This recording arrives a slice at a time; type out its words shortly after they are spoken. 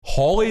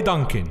Holly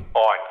Duncan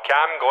on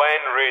Cam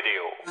Glen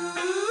Radio.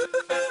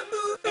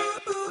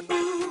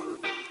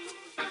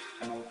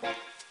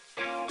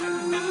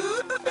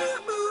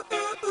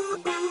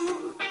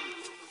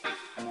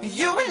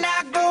 You and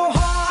I go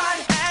hard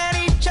at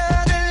each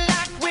other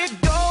like we're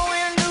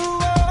going to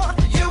war.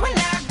 You and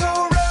I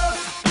go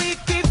rough, we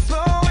keep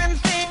throwing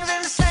things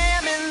and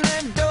slamming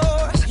the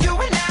doors. You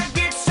and I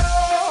get so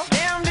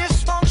damn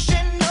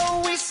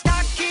dysfunctional, we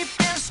start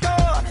keeping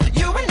score.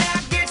 You and I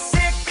get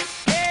sick,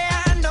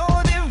 yeah, I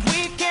know that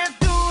we can't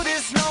do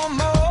this no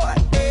more.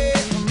 Yeah.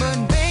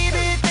 But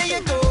baby, there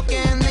you go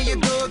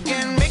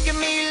again, making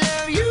me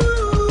love you.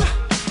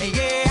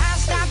 Yeah, I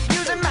stopped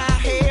using my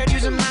head,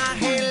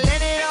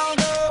 let it all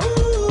go.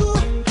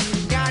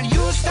 Got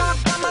you stuck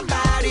on my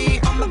body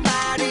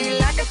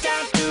like a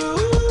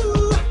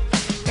tattoo.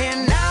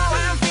 And now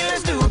I'm feeling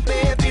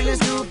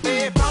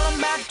stupid, falling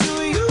back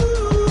to you.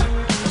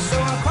 So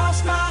I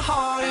cross my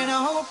heart and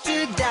I hope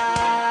to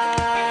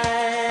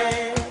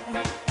die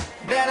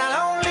that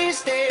I'll only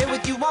stay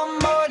with you one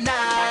more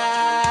night.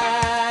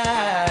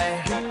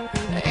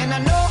 And I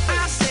know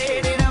I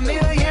said it a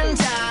million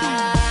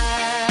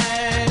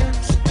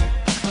times,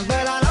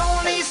 but I'll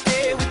only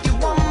stay with you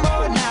one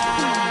more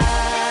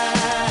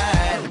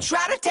night.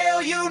 Try to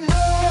tell you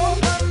no,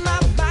 but my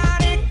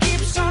body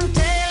keeps on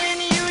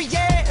telling you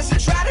yes. I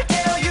try to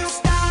tell you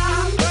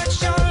stop,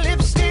 but your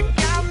lipstick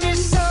got me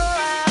so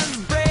out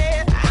of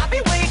breath. I'll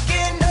be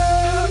waking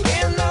up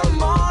in the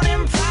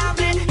morning,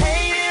 probably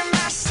hating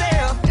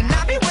myself. And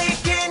I'll be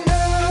waking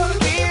up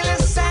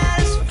feeling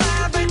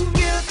satisfied, but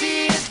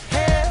guilty as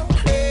hell.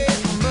 Yeah.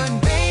 But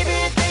baby,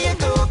 there you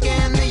go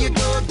again,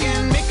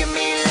 making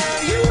me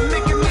love you,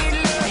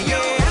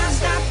 Yeah, I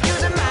stopped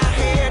using my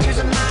head,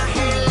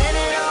 let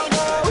it all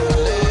go.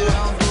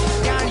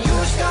 Got you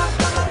stuck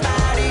on my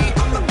body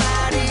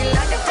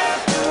like a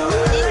tattoo,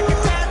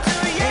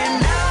 And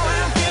now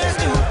I'm feeling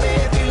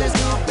stupid,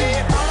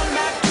 falling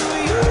back to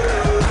you.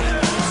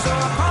 So I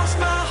cross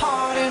my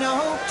heart and I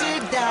hope to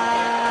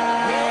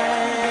die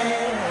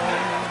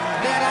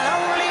that I'll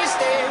only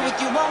stay with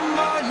you one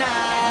more night.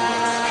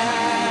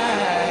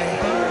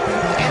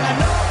 And I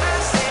know I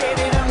said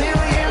it a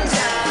million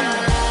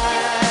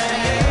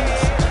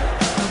times,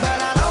 but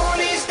I'll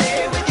only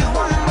stay with you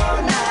one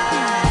more night.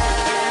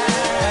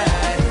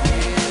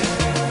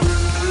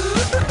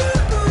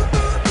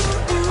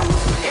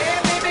 Yeah,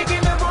 baby,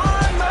 give me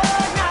one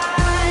more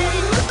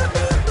night.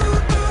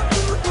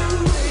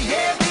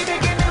 Yeah, baby,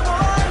 give me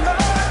one more night.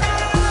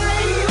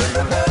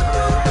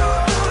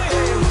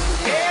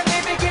 Yeah,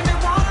 baby, give me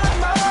one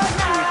more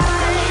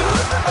night.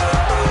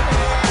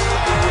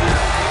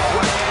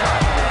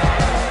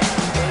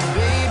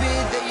 Baby,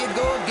 there you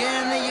go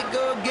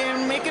again,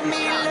 making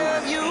me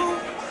love you.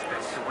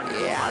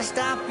 Yeah, I'll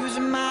stop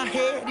using my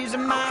head,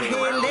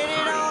 let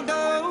it all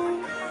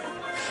go.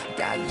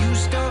 Got you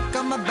stuck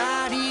on my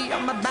body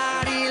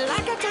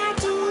like a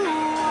tattoo.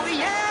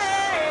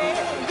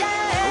 Yeah,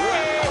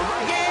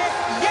 yeah,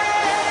 yeah, yeah.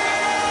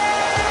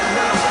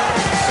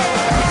 So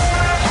cross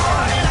my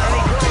heart and I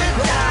hope to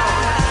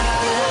die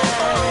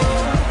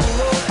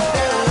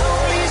that I'll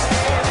only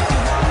stay with you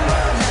one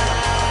more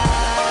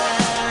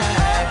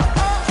night.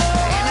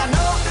 And I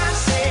know I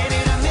said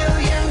it a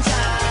million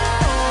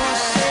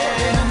times,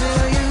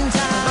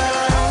 but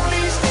I'll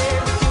only stay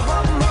with you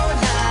one more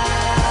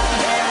night.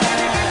 Yeah,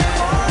 baby, give me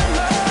one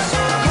more. So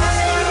cross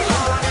my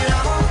heart and I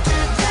hope to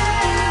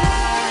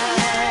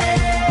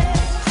die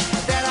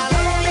that I'll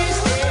only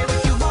stay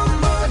with you one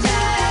more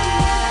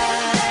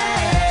night.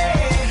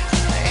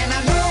 And I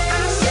know I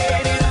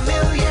said it a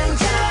million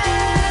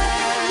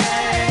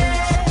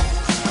times,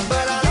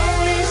 but I'll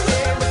only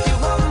stay with you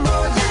one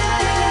more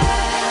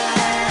night.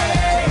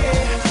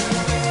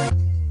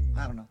 I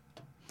don't know.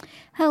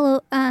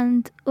 Hello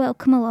and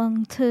welcome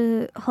along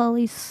to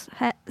Holly's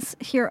Hits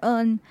here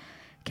on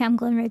Cam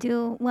Glen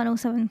Radio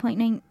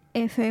 107.9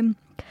 FM.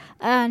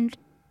 And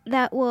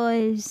that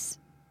was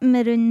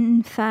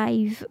Maroon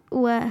 5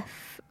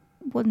 with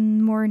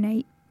One More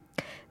Night.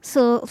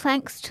 So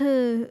thanks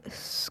to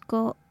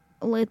Scott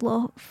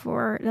Laidlaw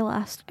for the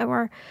last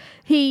hour.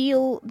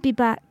 He'll be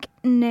back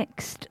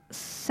next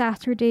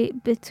Saturday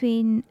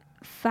between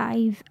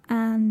 5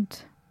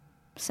 and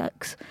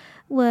 6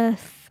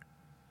 with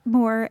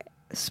more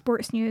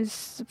sports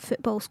news,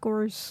 football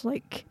scores,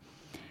 like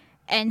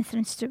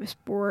anything to do with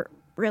sport,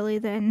 really.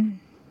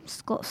 Then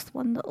Scott's the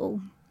one that'll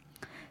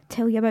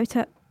tell you about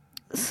it.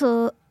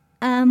 So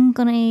I'm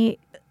gonna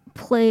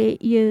play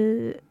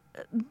you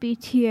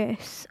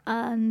BTS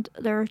and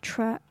their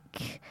track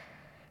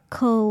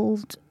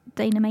called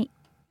Dynamite.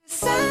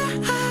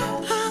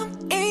 I'm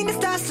in the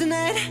stars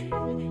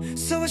tonight,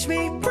 so watch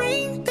me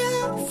bring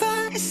the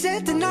fire,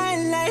 set the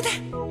night light.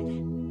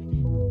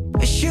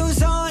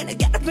 Shoes on,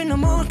 get up in the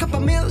morning, cup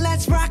of milk,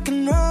 let's rock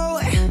and roll.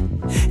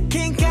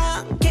 Kink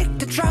out, kick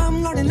the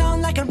drum, rolling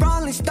on like a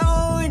rolling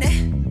stone.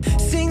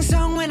 Sing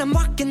song when I'm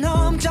walking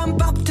home,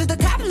 jump up to the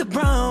top of the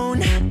brown.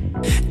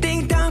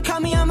 Ding dong,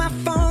 call me on my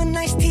phone,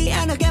 nice tea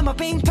and I'll get my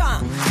ping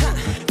pong.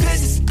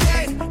 This is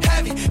getting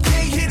heavy,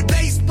 can't hear the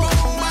bass, boom,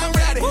 I'm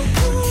ready.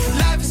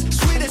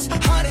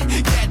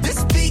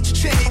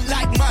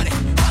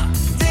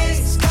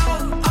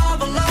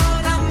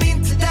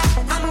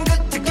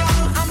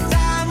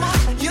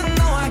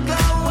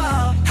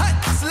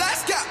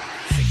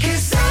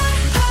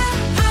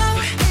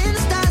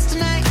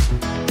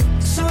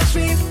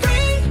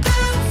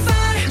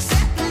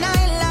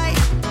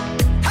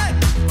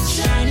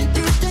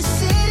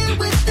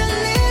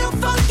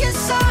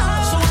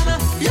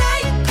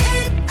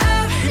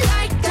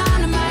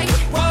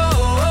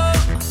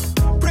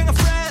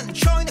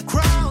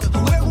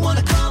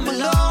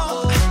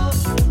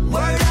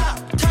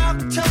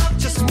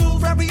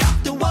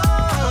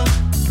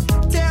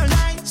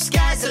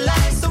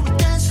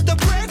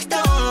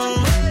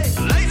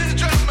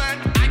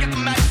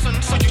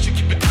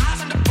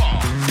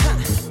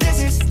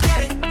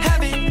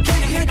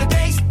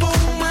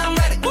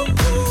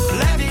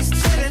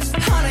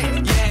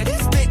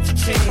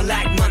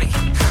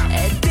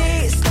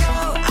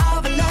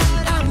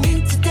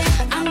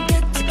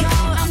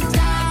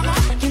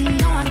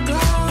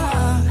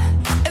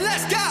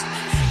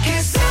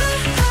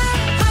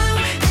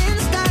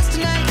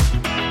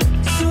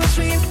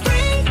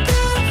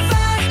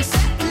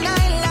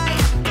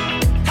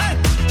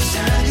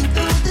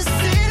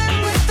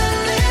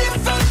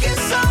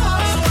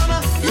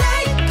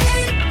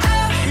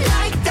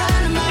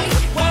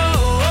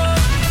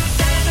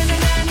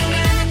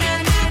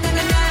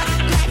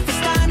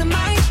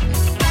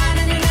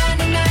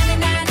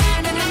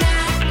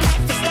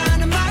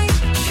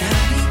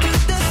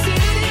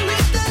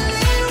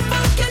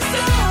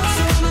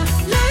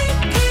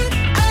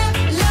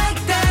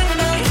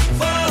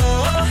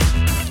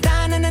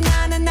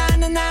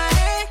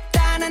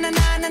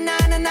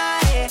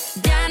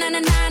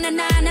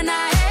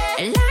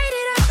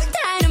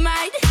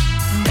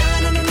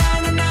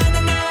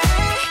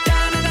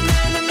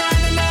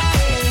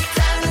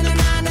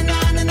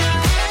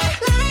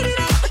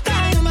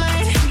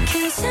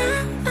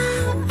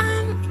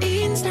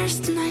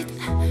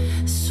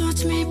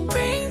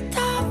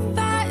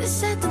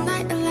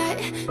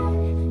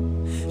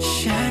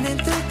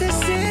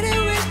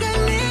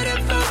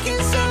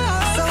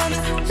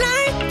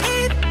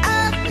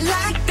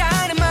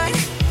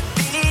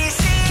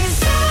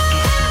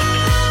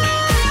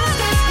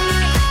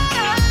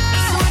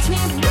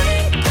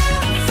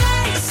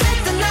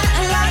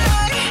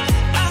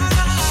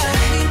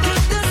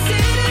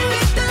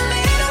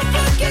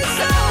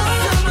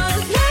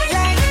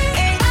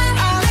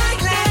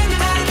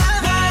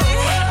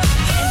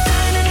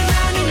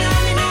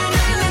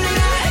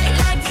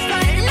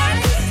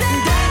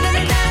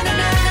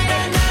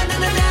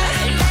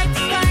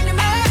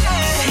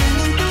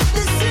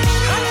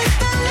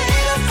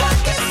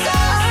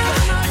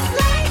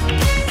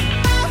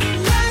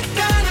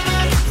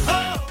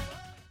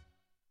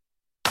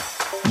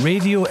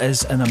 Radio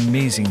is an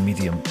amazing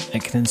medium.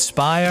 It can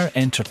inspire,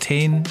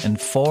 entertain,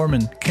 inform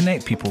and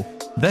connect people.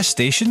 This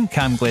station,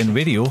 Cam Glen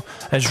Radio,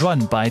 is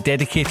run by a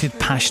dedicated,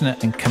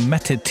 passionate and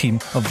committed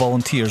team of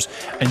volunteers,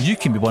 and you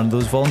can be one of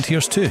those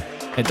volunteers too.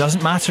 It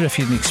doesn't matter if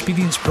you're an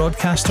experienced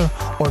broadcaster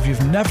or if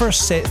you've never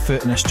set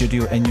foot in a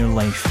studio in your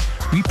life.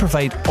 We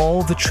provide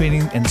all the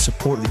training and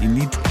support that you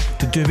need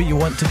to do what you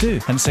want to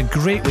do. And it's a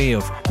great way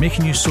of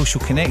making new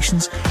social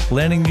connections,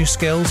 learning new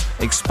skills,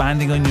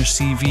 expanding on your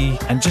CV,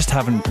 and just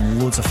having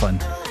loads of fun.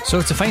 So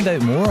to find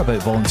out more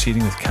about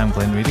volunteering with Cam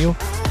Glen Radio,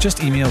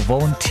 just email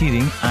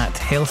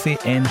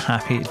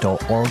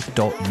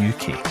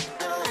volunteering@healthynhappy.org.uk.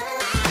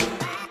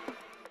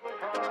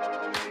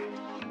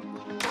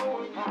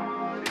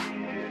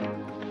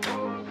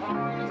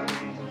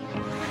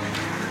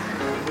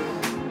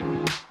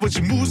 But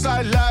she moves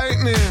like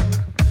lightning,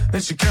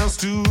 and she counts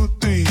to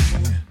 3.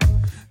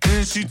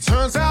 Then she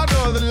turns out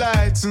all the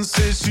lights and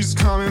says she's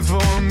coming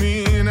for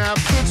me. Now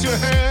put your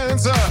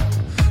hands up,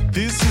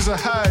 this is a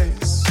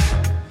heist,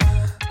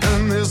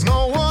 and there's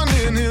no one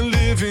in here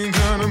living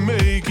gonna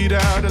make it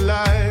out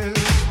alive.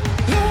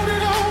 Load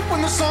it up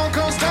when the sun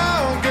comes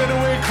down,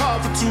 getaway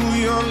car for 2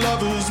 young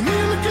lovers. Me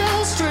and the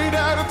girl straight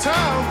out of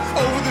town,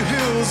 over the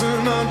hills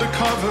and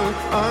undercover,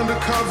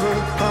 undercover,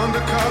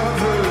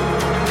 undercover.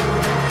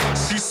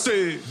 She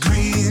said,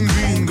 green,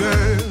 green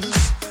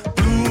grass,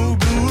 blue,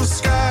 blue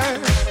sky.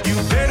 You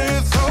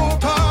better throw a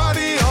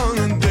party on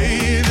the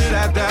day that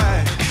I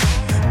die.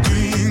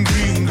 Green,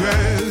 green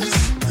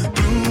grass,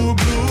 blue,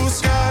 blue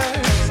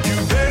sky. You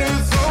better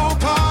throw a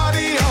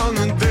party on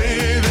the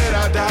day that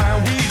I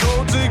die. We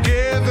go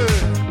together,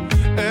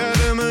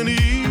 Adam and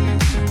Eve.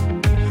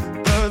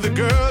 But the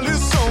girl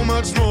is so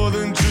much more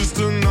than just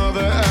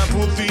another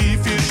apple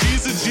thief. Yeah,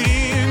 she's a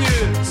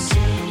genius.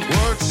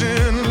 Watch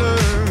and learn.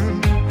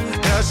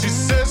 She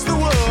sets the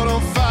world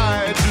on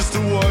fire just to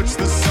watch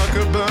the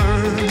sucker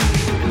burn.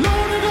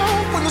 Load it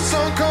up when the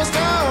sun comes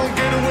down,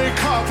 getaway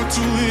car for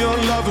 2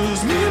 young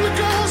lovers. Me and the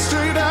girl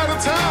straight out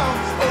of town,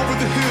 over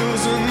the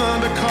hills and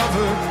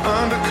undercover,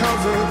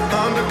 undercover,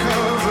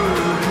 undercover.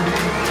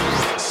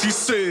 She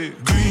said,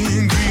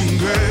 green, green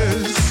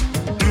grass,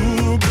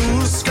 blue,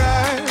 blue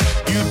sky.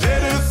 You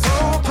better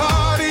throw a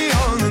party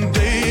on the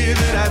day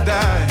that I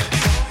die.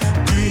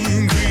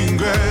 Green, green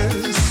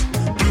grass,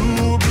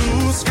 blue,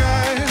 blue sky.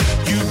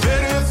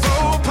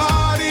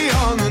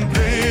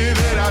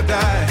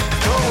 Die.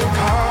 Throw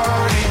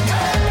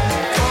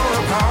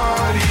a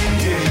party,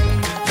 yeah.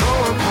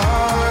 Throw a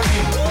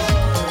party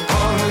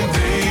on the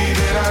day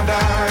that I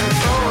die.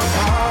 Throw a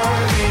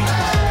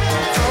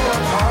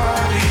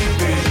party,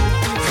 babe.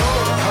 Throw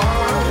a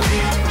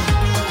party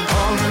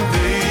on the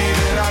day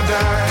that I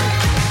die.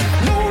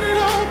 Load it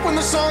up when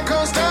the sun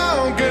comes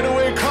down,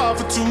 getaway car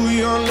for 2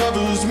 young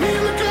lovers. Me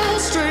and the girl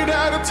straight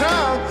out of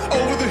town,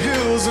 over the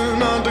hills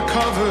and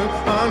undercover,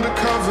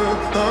 undercover,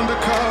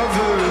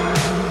 undercover.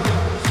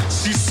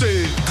 She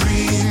said,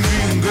 green,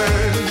 green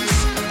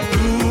grass,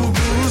 blue,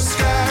 blue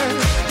sky.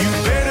 You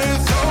better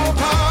throw a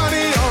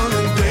party on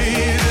the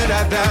day that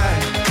I die.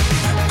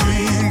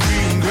 Green,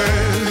 green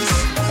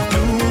grass,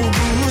 blue,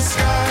 blue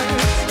sky.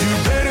 You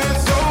better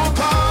throw a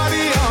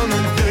party on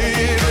the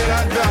day that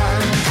I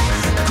die.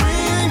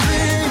 Green,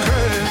 green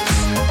grass,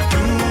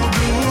 blue,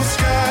 blue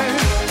sky.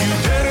 You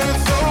better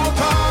throw a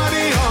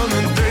party on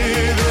the day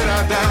that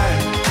I die.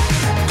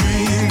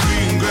 Green,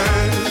 green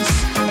grass,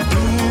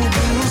 blue,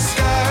 blue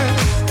sky.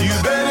 You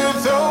better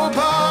throw a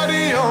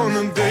party on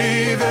the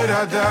day that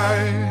I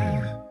die.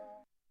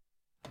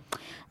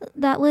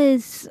 That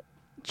was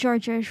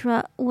George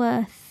Ezra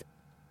with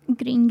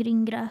Green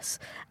Green Grass,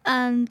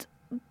 and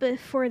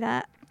before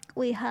that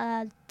we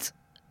had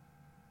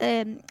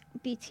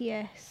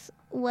BTS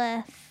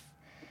with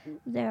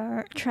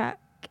their track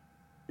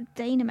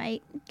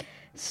Dynamite.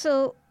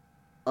 So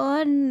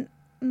on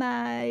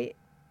my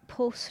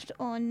post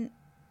on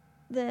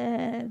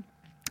the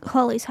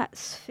Holly's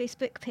Hats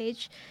Facebook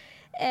page,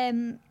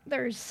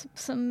 there's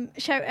some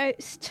shout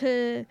outs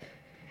to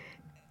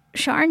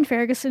Sharon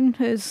Ferguson,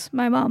 who's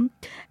my mum,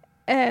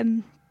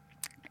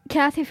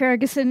 Kathy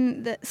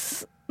Ferguson,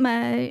 that's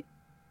my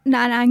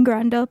nana and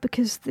granda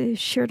because they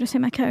share the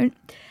same account,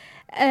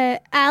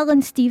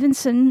 Alan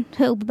Stevenson,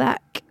 who'll be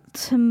back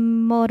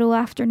tomorrow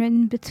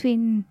afternoon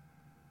between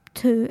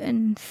 2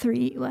 and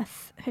 3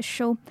 with his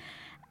show,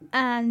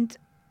 and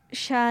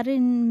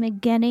Sharon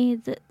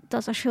McGinney, that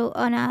does a show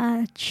on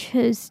a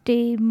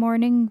Tuesday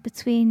morning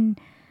between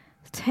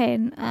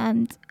 10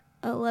 and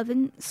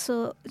 11.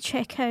 So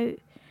check out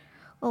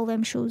all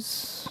them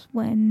shows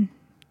when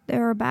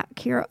they're back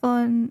here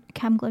on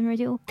Cam Glen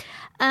Radio.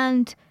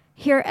 And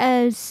here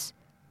is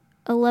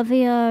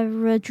Olivia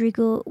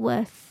Rodrigo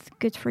with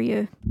Good For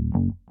You.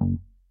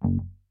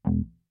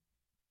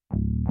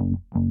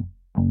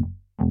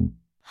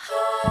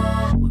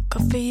 Well,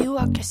 good for you,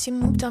 I guess you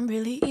moved on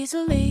really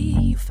easily.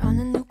 You found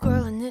a new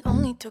girl and it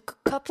only took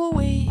a couple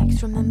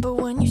weeks. Remember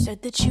when you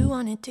said that you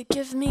wanted to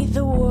give me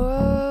the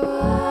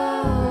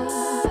world?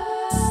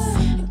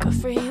 And good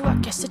for you, I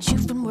guess that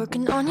you've been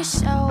working on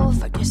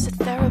yourself. I guess the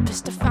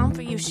therapist I found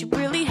for you, she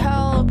really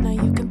helped. Now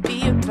you can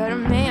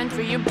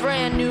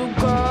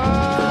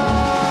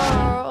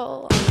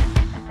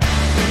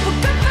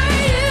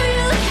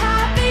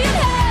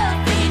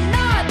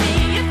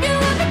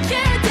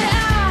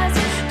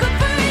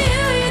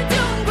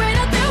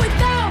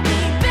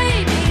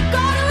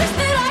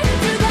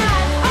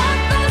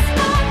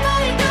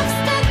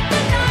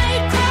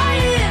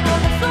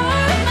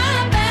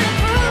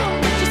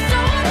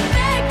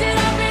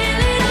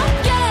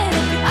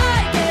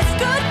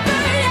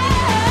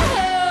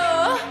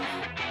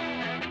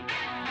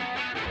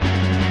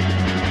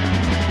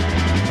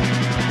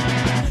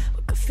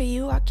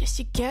guess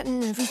you're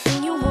getting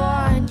everything you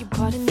want. You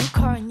bought a new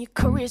car and your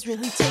career's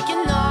really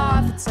taking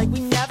off. It's like we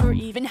never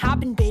even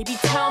happened, baby.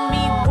 Tell me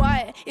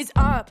what is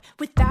up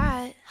with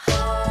that?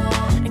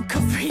 And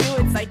good for you,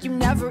 it's like you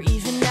never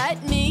even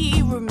met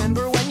me.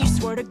 Remember when you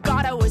swore to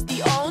God I was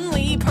the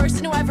only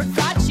person who ever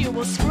got you?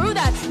 Well, screw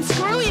that and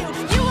screw you.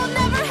 You will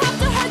never have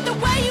to hurt the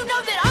way you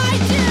know that I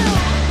do.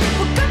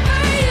 Well, good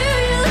for you,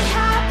 you look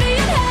happy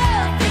and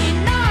healthy.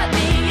 Not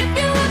me, if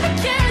you ever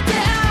cared to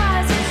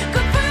ask.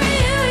 Good for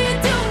you,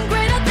 you're doing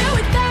great out there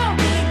without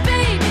me,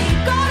 baby.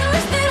 God, I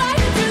wish that I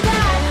could do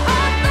that.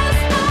 I've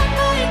lost my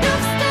mind,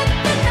 I've spent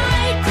the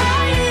night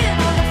crying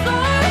on the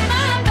floor of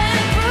my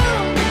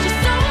bedroom. But you're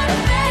so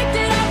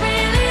unaffected, I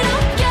really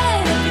don't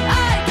get it. But I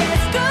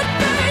guess good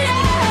for you.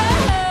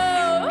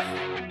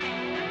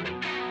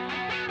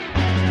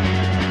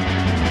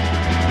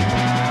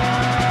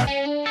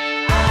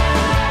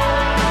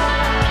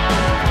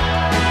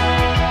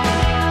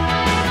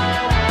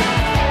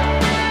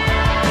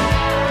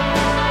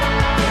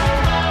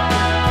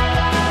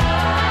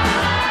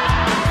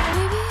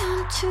 Maybe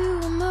I'm too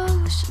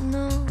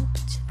emotional,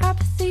 but your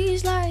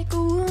apathy's like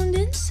a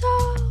wounded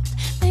soul.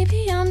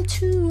 Maybe I'm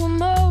too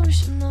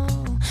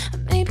emotional,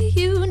 maybe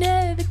you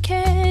never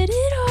cared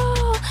at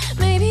all.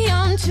 Maybe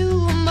I'm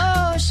too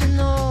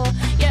emotional,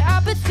 your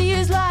apathy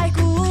is like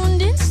a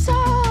wounded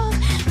soul.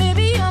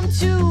 Maybe I'm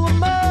too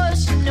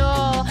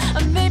emotional,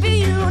 maybe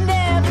you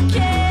never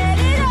cared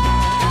at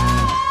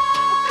all.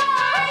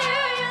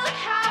 You look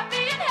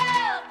happy and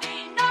healthy,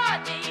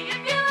 not me,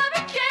 if you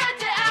ever cared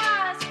to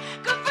ask.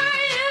 Good for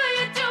you,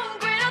 you're doing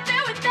great out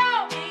there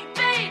without me,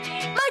 baby.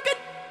 Like a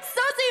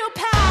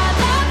sociopath,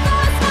 I've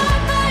lost my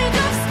mind,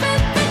 I've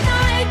spent the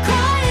night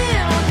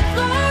crying on the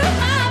floor of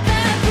my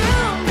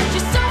bedroom. But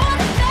you're so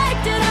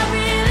unaffected, I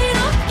really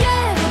don't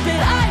get it.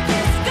 But I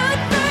guess good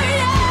for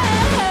you.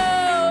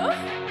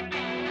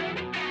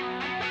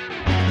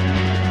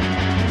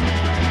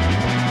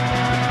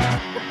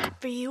 Good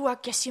for you, I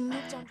guess you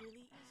moved on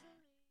really easily.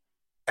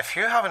 If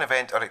you have an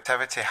event or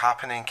activity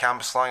happening in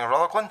Cambuslang or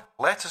Rutherglen,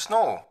 let us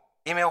know.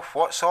 Email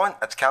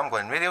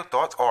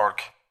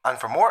whatson@camglenradio.org. And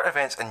for more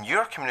events in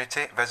your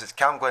community, visit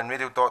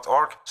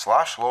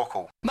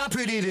camglenradio.org/local. My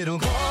pretty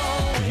little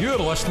You're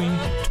listening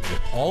to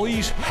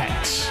Ollie's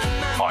Hits.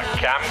 On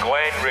Cam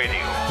Glen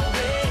Radio.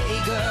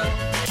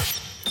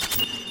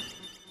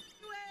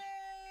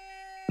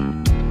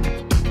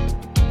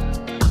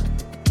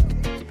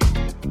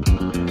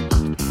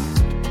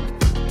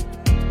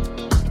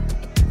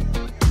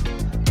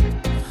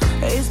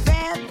 It's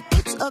bad,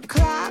 it's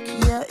o'clock,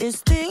 yeah,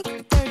 it's thick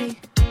 30.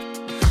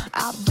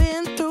 I've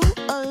been through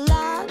a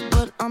lot,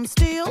 but I'm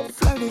still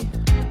flirty.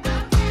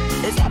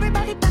 Is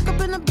everybody back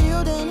up in the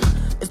building?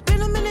 It's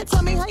been a minute,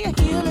 tell me how you're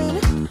healing.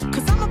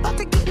 Cause I'm about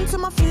to get into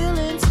my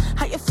feelings.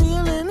 How you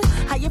feeling?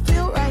 How you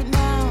feel right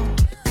now?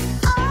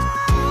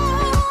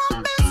 Oh,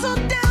 I've been so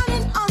down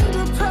and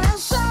under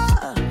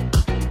pressure.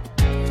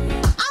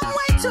 I'm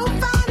way too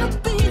fine to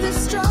be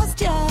distressed,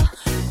 yeah.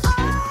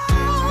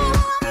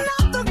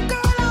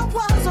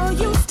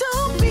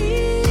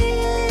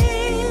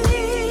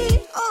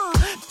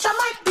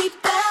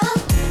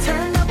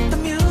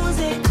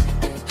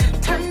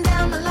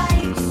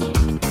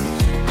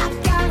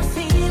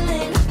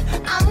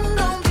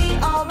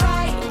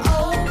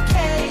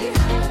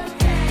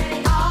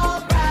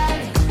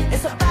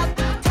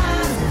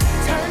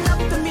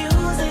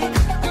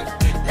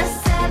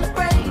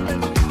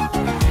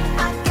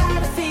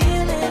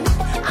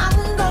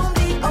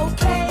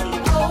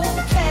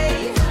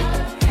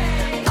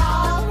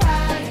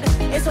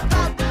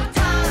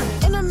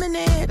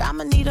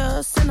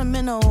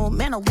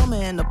 Man or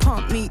woman to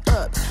pump me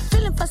up.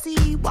 Feeling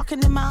fussy,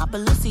 walking in my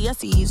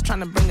Balenciennes, trying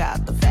to bring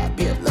out the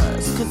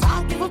fabulous. Cause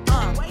I give a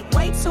fuck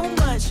way too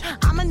much.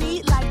 I'ma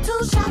need like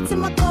 2 shots in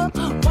my cup.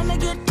 Wanna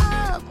get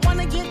up,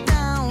 wanna get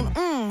down.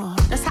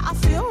 That's how I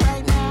feel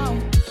right now.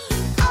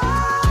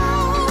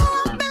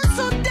 Oh, I've been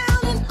so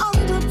down and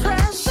under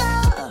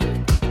pressure.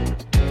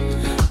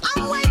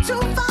 I'm way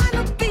too fine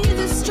to be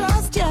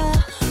distressed, yeah.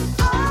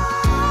 I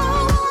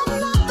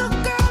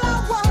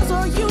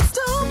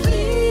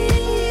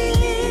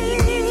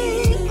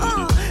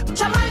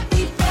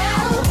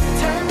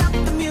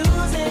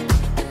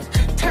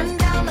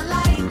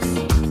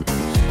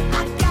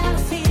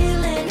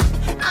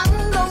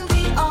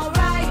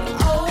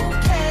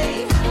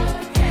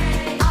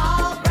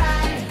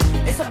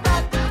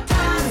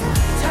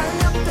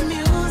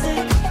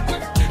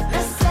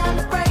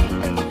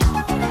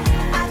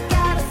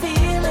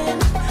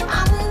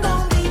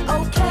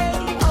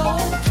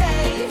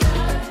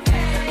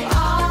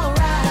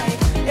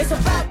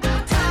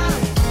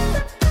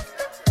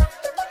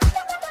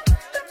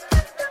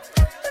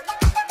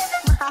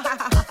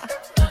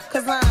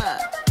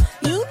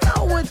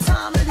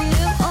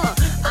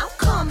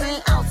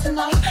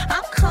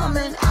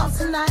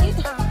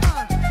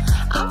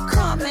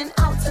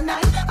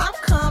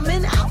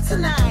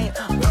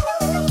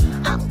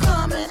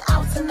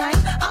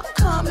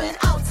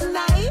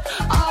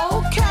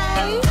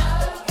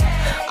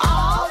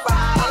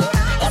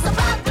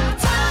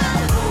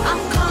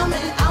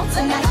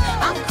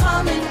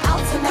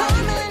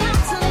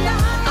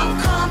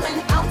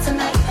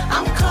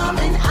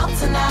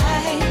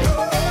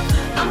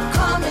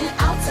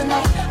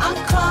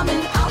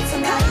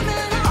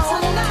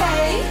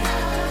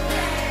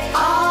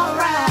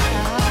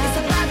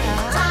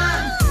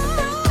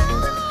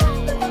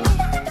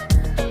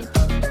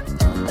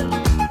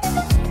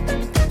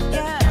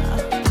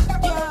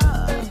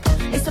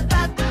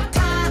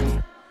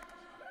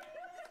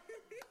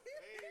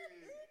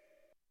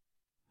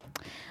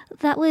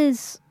That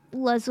was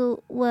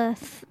Lizzo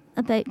with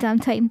About Damn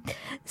Time.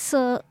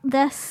 So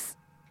this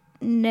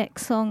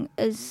next song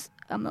is,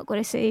 I'm not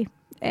going to say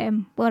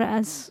what it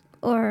is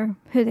or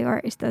who the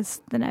artist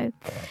is now,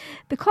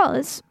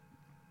 because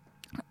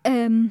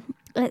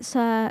it's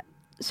a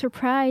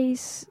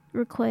surprise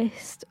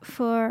request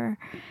for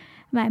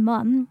my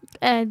mum,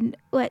 in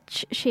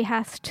which she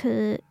has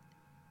to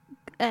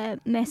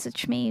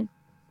message me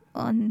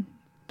on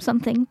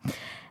something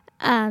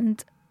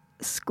and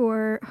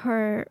score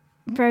her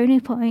brownie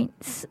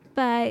points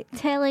by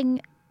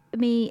telling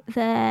me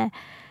the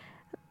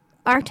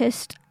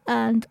artist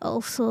and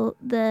also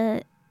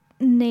the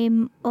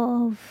name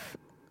of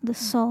the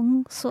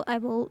song. So I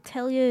will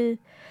tell you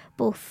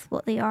both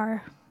what they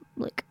are,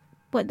 like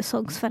when the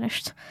song's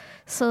finished.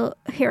 So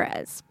here it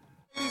is.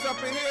 He's up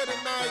in here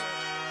tonight.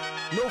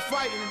 No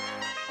fighting.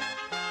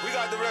 We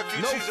got the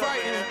refugees No up in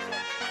fighting. here.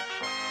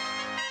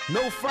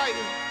 No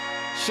fighting.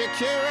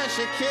 Shakira,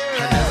 Shakira.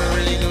 I never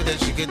really knew that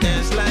she could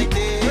dance like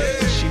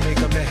this. She make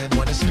a man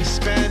wanna speak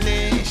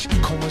Spanish.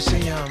 Como se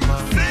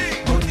llama?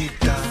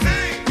 Bonita.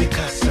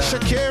 Picasa.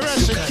 Shakira,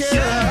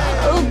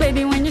 Shakira. Oh,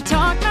 baby, when you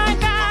talk like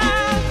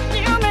that,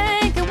 you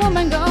make a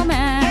woman go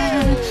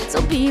mad.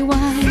 So be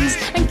wise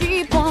and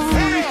keep on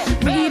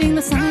reading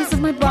the signs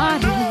of my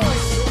body.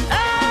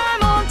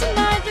 I'm on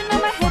tonight, you know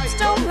my hips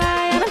don't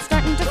lie, and I'm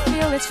starting to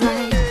feel it's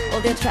right.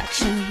 All the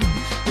attraction,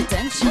 the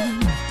tension.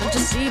 Don't you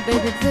see,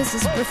 baby, this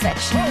is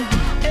perfection.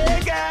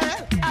 Hey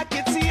girl, I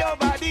can see your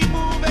body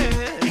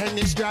moving, and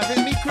it's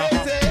driving me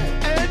crazy.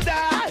 And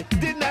I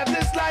didn't have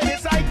the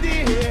slightest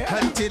idea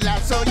until I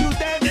saw you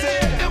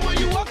dancing. And when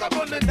you walk up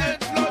on the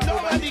dance floor,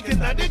 nobody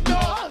can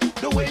ignore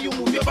the way you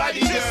move your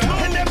body, girl.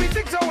 And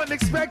everything's so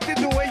unexpected,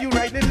 the way you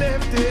right and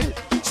left it,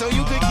 so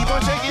you could keep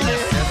on shaking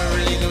it. Never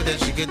really knew that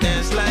she could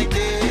dance like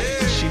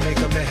this. She make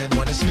a man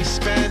wanna speak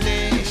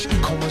Spanish.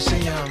 Como se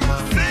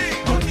llama?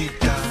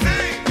 Bonita.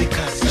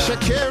 Picasa.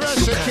 Shakira,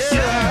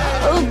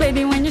 Shakira. Oh,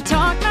 baby, when you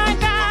talk like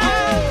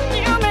that,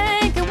 you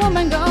make a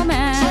woman go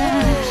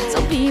mad.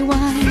 So be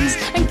wise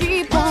and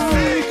keep on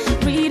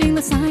reading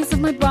the signs of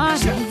my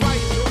body.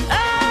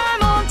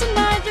 I'm on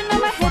tonight, you know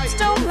my hips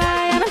don't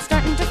lie, and I'm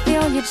starting to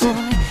feel you,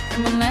 boy.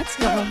 Come on, let's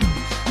go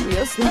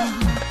real slow.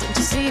 Don't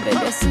you see, baby,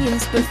 I see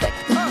it's perfect.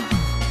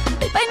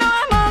 Babe, I know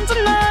I'm on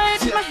tonight.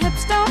 My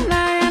hips don't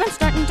lie, and I'm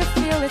starting to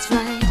feel it's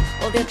right.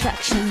 All the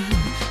attraction,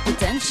 the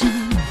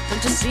tension.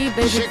 Don't you see,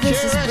 baby,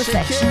 this is Shakira,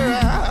 perfection.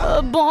 Shakira.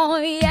 Oh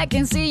boy, I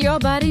can see your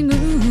body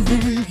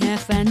moving,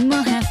 half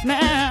animal, half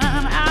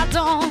man. I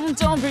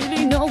don't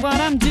really know what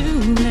I'm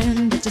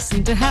doing, but just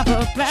seem to have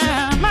a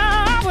plan.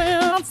 My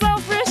will,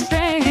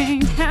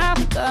 self-restraint,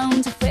 have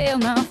come to fail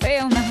now,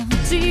 fail now.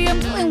 See, I'm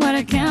doing what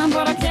I can,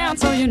 but I can't,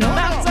 so you know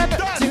that's a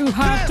bit too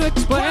hard to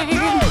explain.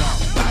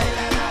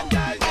 Baila la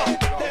calle,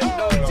 de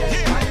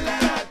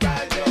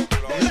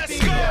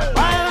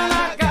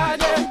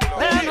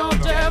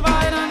noche,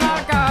 baila la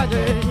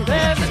calle.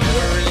 Never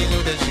really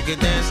knew that she could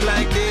dance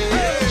like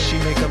this. She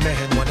make a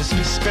man wanna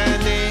speak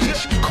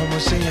Spanish. Como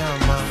se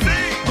llama?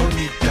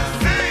 Bonita.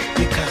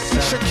 Picasa.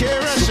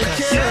 Shakira,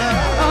 Shakira.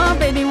 Oh,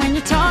 baby, when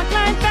you talk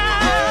like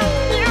that,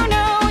 you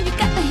know you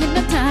got me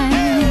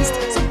hypnotized.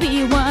 So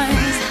be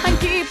wise and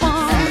keep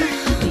on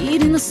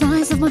reading the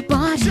signs of my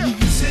body.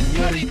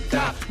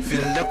 Señorita,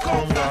 feel the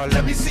conga.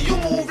 Let me see you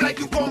move like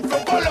you come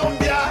from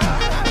Colombia.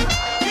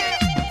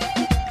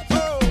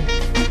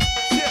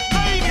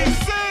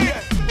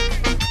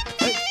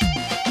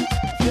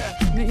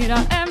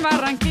 Mira, en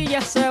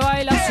Barranquilla se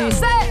baila así.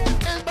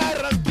 En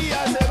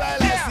Barranquilla se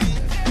baila así.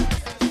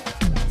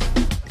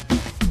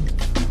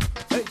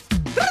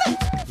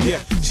 Yeah,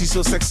 she's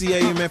so sexy, I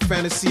am in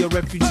fantasy. A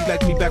refugee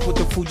like me back with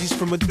the Fugees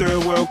from a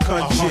third world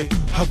country.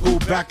 I go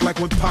back like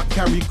when Pac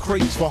carried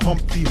crates for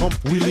Humpty Hump.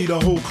 We lead a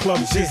whole club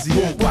dizzy.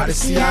 Why the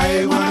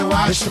CIA wanna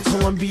watch the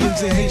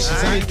Colombians and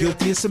Haitians? I ain't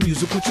guilty, it's a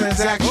musical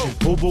transaction.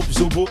 Boop, boop,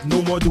 zobo,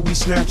 no more do we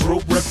snatch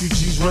rope.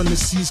 Refugees run the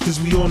seas cause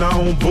we on our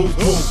own boat.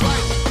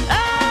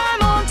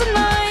 I'm on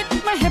tonight,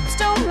 my hips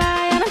don't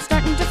lie, and I'm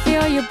starting to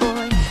feel you,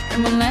 boy.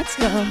 Come on, let's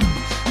go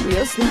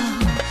real slow.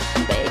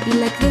 Baby,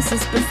 like this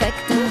is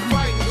perfecto.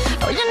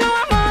 Oh, you know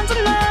I'm on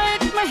tonight,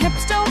 my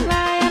hips don't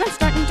lie, and I'm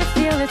starting to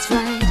feel it's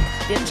right.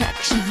 The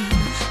attraction,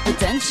 the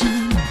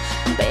tension.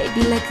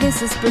 Baby, like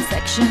this is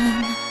perfection.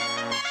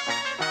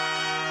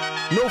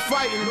 No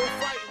fighting, no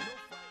fighting.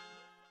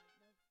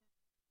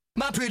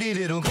 My pretty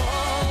little boy.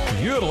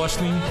 You're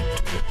listening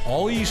to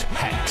Ollie's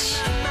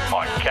Hits.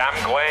 On Cam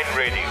Glen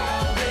Radio.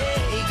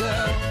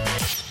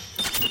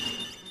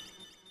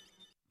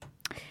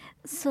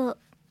 So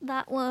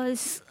that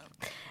was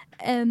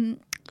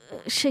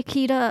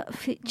Shakira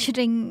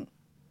featuring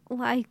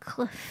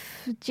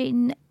Wycliffe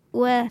Jean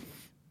with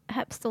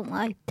Hips Don't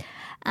Lie.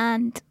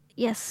 And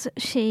yes,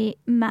 she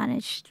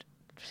managed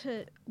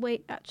to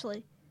wait,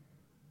 actually.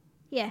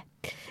 Yeah.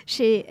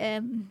 She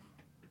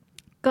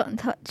got in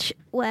touch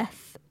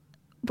with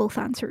both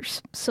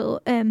answers. So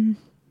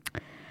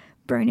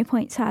brownie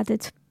points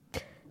added.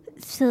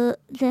 So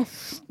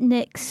this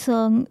next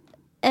song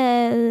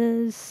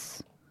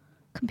is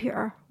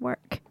Computer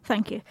Work.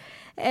 Thank you.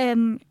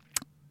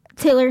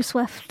 Taylor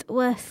Swift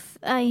with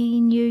I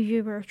Knew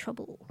You Were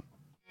Trouble.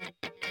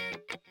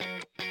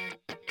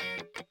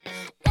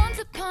 Once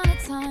upon a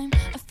time,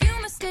 a few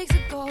mistakes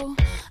ago,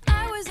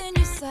 I was in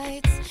your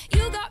sights.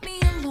 You got me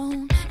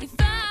alone. You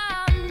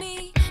found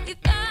me. You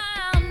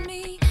found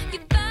me. You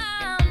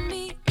found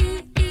me.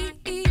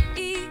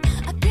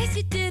 I guess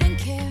you didn't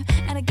care,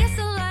 and I guess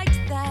I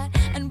liked that.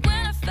 And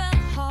when I fell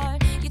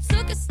hard, you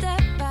took a step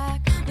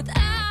back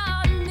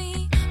without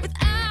me.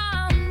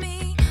 Without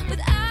me.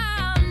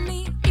 Without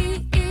me.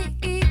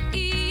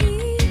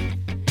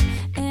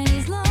 And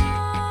he's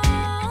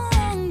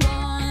long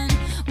gone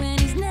when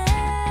he's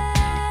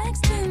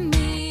next to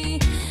me.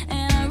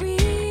 And I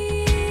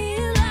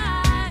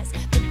realize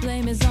the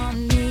blame is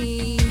on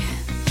me.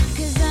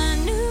 'Cause I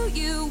knew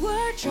you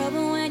were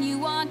trouble when you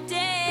walked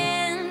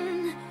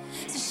in.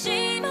 So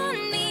shame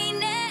on me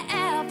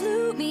now.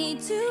 Blew me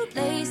to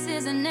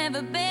places I've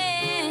never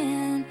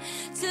been.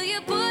 Till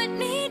you put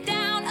me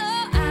down.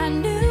 Oh, I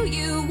knew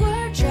you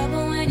were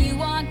trouble when you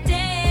walked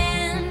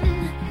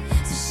in.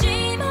 So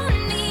shame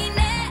on me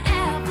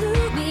now.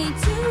 Blew me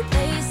to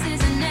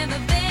places I've never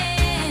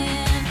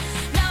been.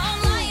 Now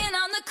I'm lying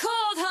on the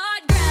cold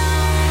hard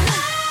ground.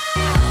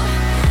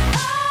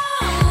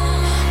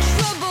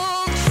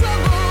 Trouble,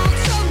 trouble,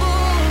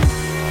 trouble.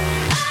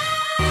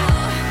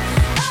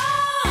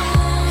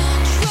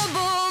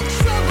 Trouble,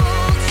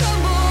 trouble,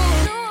 trouble.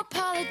 No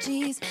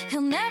apologies,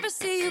 he'll never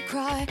see you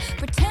cry.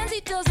 Pretends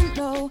he doesn't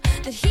know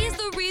that he's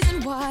the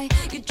reason why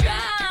you're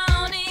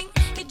drowning,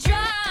 you're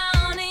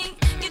drowning,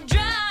 you're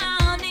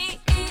drowning.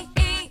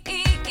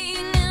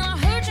 Now I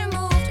heard you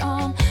moved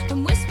on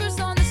from whispers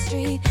on the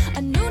street.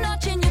 A new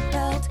notch in your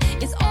belt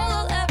is all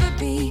I'll ever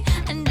be.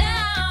 And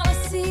now I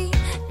see,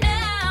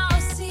 now I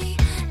see,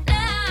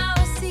 now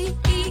I see.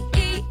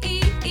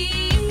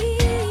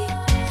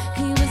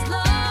 He was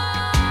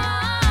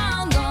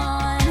long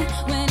gone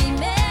when he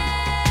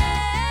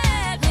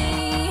met me.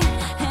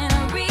 And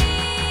I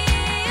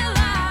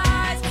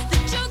realized the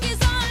joke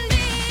is on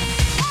me.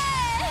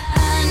 I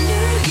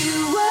knew you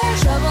were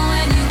trouble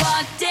when you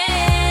walked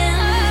in.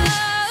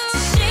 So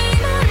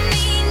shame on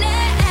me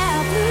now.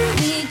 Blew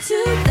me to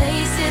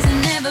places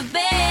I've never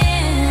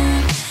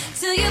been.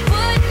 Till you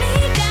put me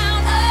down.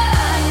 Oh, I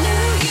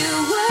knew you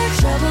were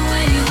trouble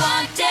when you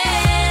walked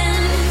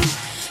in.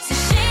 So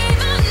shame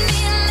on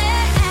me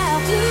now.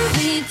 Blew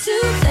me to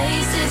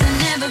places I've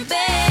never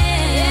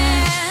been.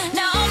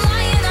 Now I'm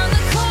lying on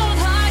the cold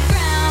hard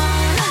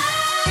ground.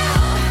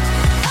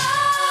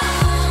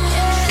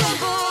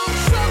 Trouble,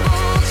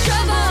 trouble,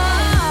 trouble.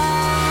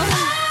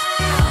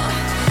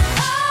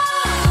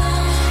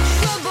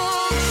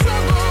 Trouble,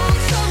 trouble,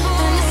 trouble.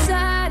 And the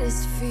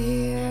saddest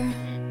fear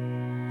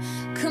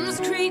comes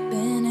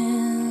creeping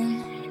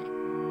in,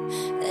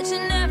 that you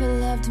never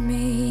loved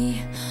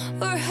me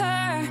or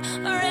her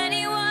or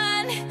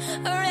anyone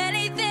or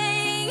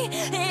anything.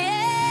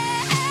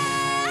 Yeah.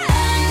 I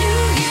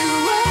knew you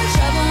were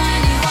trouble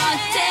when you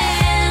walked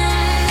in.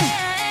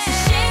 So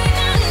shame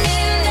on me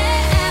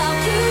now.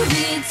 Blew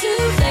me to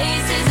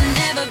places I've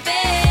never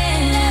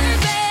been.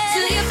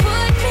 Till you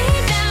put me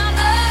down.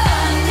 Oh, I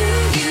knew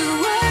you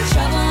were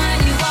trouble when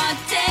you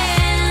walked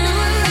in.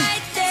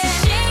 So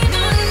shame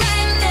on me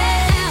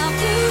now.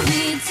 Blew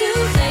me to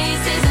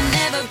places I've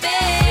never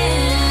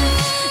been.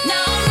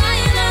 Now I'm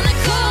lying on the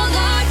cold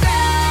hard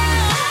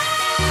ground.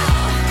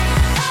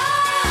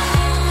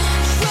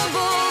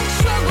 Trouble,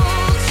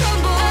 trouble,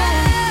 trouble.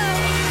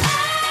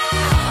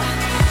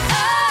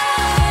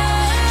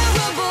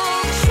 Trouble,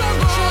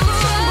 trouble,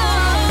 trouble.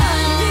 I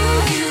knew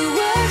you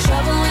were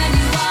trouble when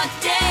you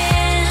walked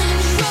in.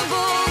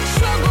 Trouble,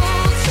 trouble,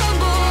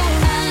 trouble.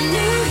 I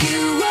knew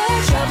you were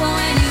trouble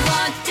when you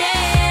walked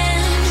in.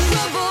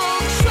 Trouble,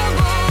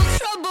 trouble,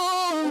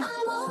 trouble.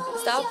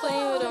 Stop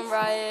playing with him,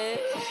 Riot.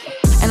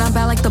 And I'm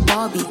bad like the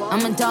Barbie.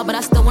 I'm a doll, but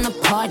I still wanna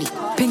party.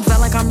 Pink felt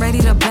like I'm ready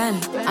to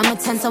bend. I'm a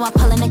 10, so I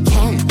pull in a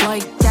Ken.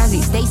 Like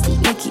Jazzy, Stacy,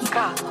 Nikki.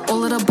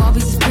 All of the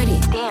Barbies is pretty.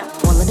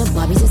 All of the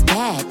Barbies is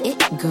bad. It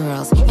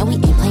girls, and we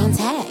ain't playing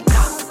tag.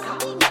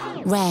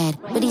 Rad,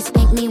 but he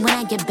spank me when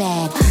I get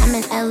bad. I'm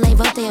in LA,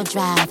 Rodeo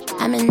Drive.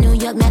 I'm in New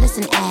York,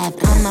 Madison Ave.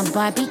 I'm a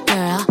Barbie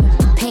girl.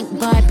 Pink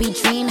Barbie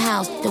dream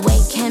house. The way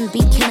Ken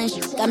be killing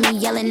shit got me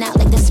yelling out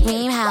like the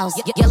Scream House.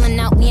 Yelling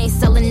out, we ain't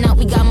selling out.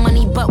 We got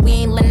money, but we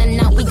ain't lending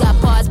out. We got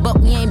bars, but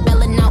we ain't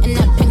belling out. In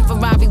that pink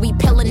Ferrari, we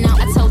pillin' out.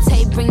 I told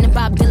Tay, bring the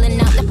Bob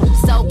Dylan out. The poop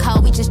so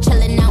cold, we just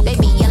chillin' out.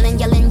 Baby yelling,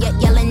 yelling, yet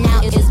yelling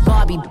out. It's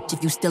Barbie, bitch,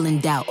 if you still in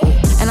doubt.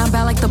 And I'm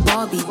bad like the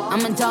Barbie.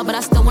 I'm a doll, but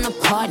I still wanna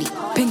party.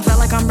 Pink felt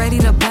like I'm ready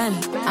to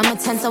bend. I'm a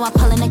 10, so I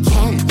pull in a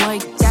Ken.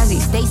 Like Jazzy,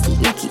 Stacy,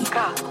 Nikki.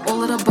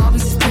 All of the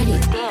Barbies is pretty.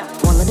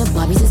 All of the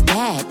Barbies is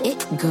bad. It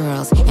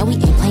girls, and we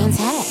ain't playing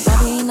tag.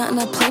 Bobby ain't nothing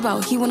to play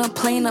about. He wanna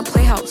play in a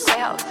playhouse.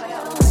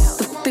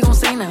 The f- they gon'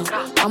 say now?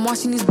 I'm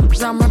watching these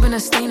bitches, I'm rubbing a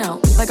stain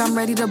out. Like I'm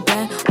ready to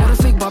bend. All the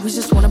fake Barbies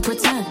just wanna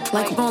pretend.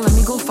 Like, don't let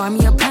me go find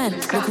me a pen.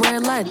 Look where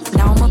it led.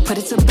 Now I'ma put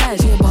it to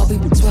bed. She a Barbie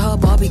bitch with her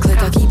Barbie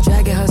click. I keep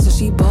dragging her so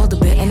she bald a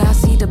bit. And I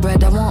see the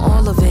bread, I want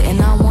all of it.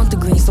 And I want the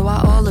green, so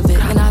I all of it.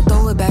 And I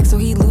throw it back so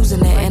he losing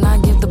it. And I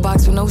give the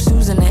box with no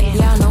shoes in it.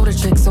 Yeah, I know the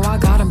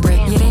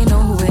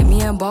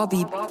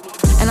Barbie.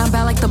 And I'm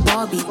bad like the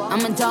Barbie.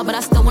 I'm a doll, but I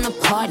still wanna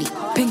party.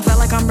 Pink felt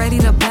like I'm ready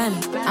to bend.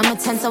 I'm a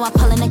 10, so I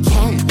pull in a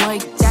Ken.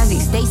 Like Jazzy,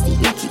 Stacy,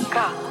 Nikki.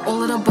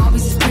 All of the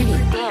Barbies is pretty.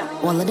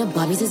 All of the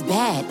Barbies is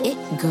bad. It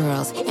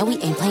girls, and we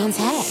ain't playing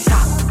tag.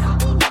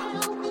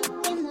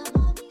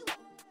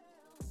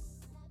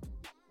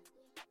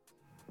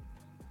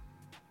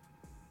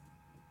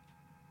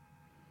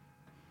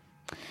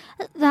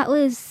 That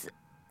was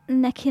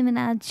Nicki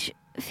Minaj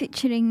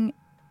featuring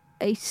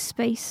Ice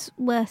Spice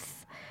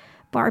with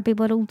Barbie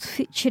World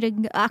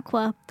featuring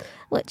Aqua,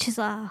 which is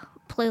a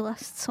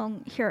playlist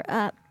song here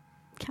at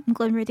Cam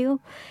Glen Radio.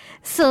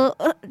 So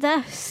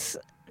this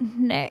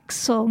next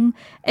song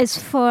is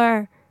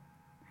for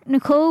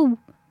Nicole,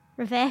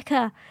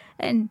 Rebecca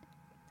and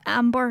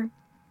Amber.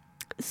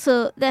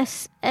 So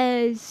this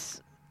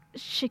is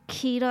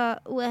Shakira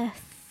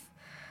with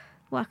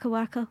Waka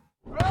Waka.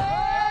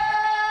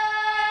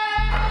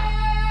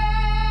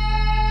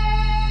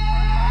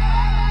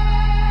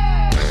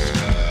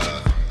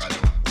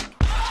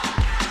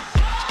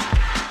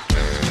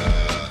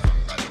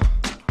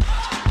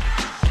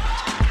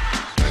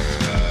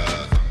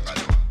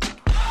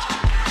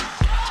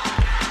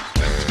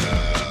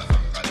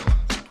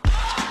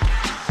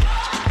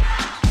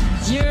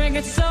 You're a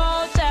good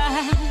soldier,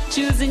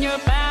 choosing your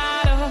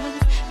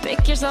battles.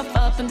 Pick yourself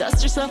up and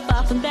dust yourself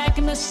off and back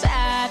in the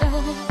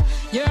saddle.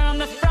 You're on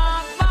the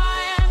front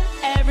line,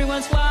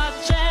 everyone's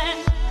watching.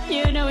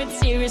 You know it's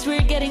serious,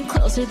 we're getting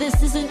closer,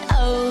 this isn't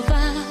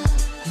over.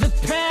 The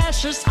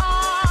pressure's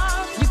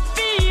on, you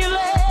feel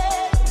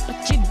it,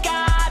 but you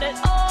got it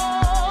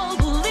all,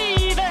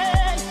 believe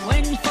it.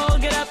 When you fall,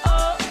 get up,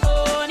 oh,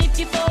 oh, and if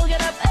you fall,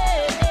 get up,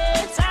 eh,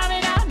 eh.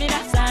 Samina, mina,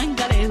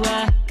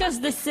 sangalewa, 'cause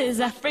this is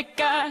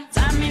Africa.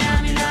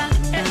 Samina, mina,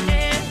 eh,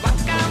 eh,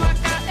 waka,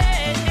 waka,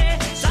 eh, eh.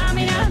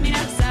 Samina,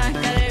 mina,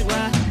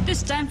 sangalewa,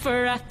 this time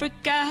for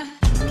Africa.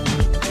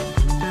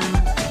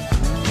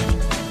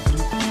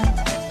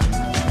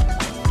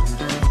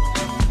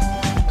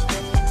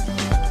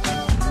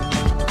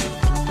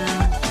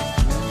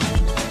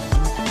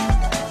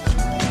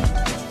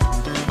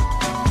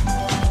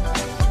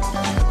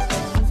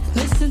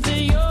 Listen to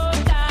your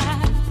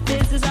dad,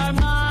 this is our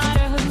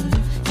motto.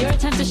 Your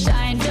time to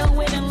shine, don't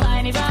wait in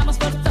line, y vamos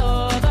por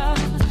todo.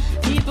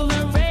 People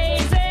are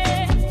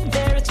raising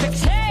their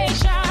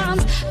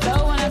expectations.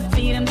 Don't wanna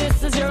feed them,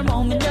 this is your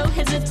moment, no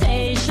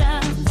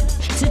hesitation.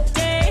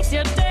 Today's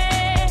your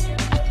day,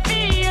 I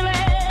feel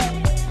it.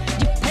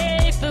 You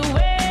pave the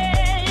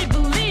way,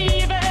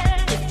 believe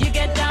it. If you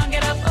get down,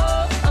 get up,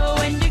 oh, oh.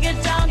 When you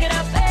get down, get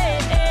up, eh,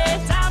 eh.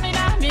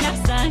 Tamina, mina,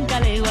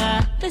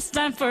 sangalewa, this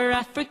time for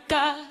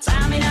Africa.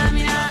 Tamina,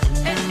 mina,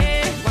 eh,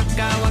 eh.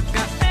 Waka,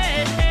 waka,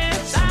 eh, eh.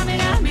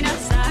 Tamina, mina,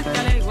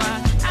 sangalewa,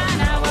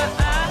 anawa,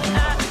 ah,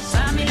 ah.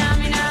 Tamina,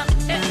 mina,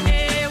 eh,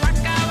 eh.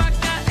 Waka,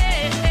 waka,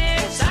 eh,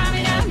 eh.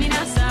 Tamina,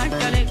 mina,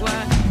 sangalewa,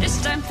 this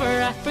time for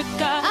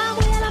Africa. I'm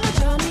well on my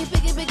journey,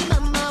 biggie, biggie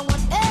mama,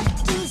 one A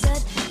to Z.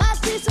 My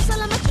sister's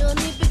all on my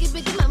journey, biggie,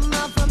 biggie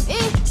mama, from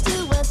east to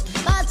west.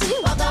 My tea,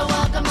 waka,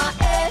 waka, my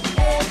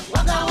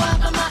waka,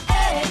 waka, my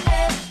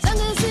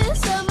Tango is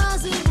a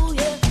mazibu,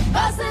 yeah,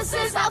 'cause this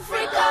is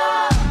Africa.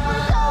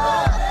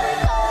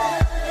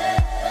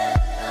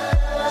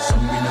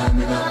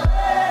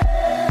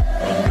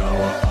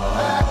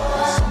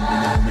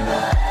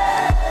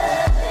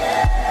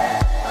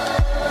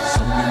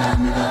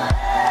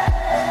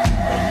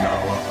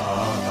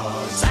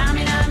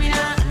 Samina,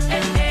 mina,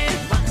 eh, eh.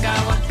 Waka,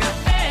 waka,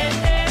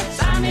 eh, eh.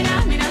 Samina,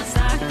 mina,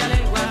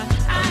 sangalewa,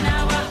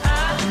 anawa,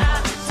 ah, ah.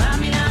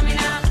 Samina,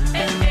 mina,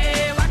 eh,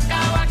 eh. Waka,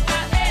 waka,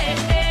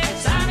 eh, eh.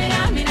 Samina,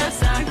 mina,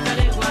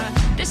 sangalewa,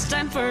 this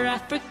time for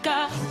Africa.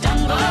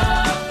 Tango,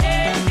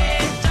 eh,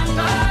 eh.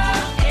 Tango,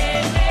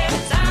 eh, eh.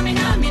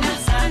 Samina, mina,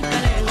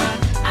 sangalewa,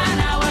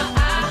 anawa,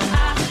 ah,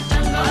 ah.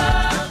 Tango,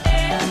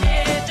 eh,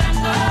 eh.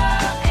 Tango,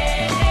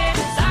 eh, eh.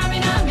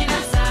 Samina, mina,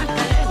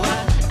 sangalewa,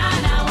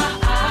 anawa,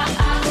 ah,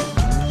 ah.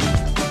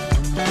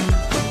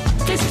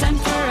 This time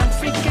for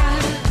Africa.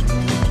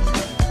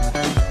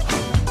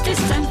 This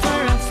time for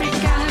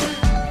Africa.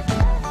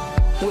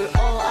 We're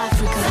all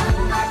Africa.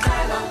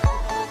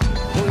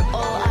 We're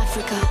all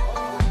Africa.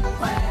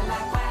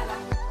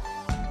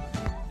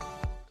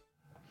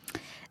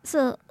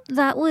 So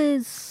that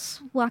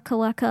was Waka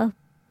Waka,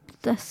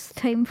 this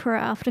time for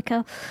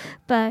Africa,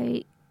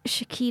 by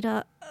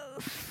Shakira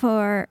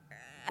for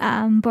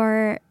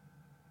Amber,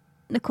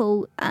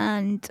 Nicole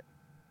and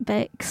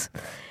Bex.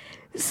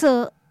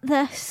 So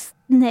this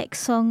next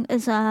song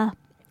is a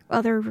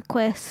other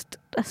request,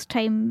 this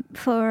time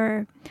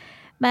for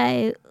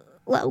my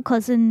little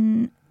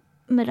cousin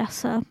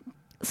Marissa.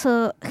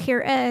 So here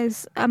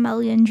is A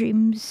Million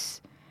Dreams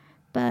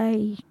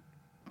by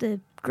the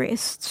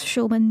Greatest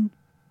Showman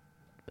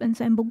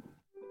Ensemble.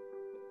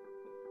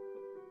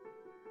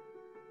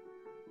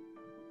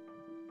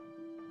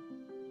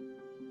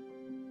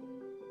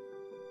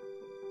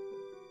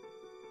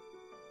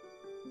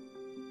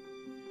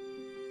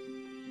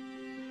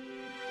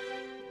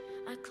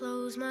 I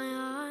close my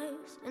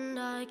eyes and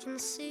I can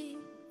see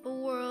a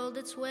world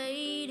that's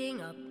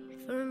waiting up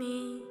for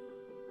me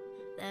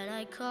that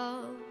I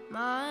call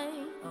my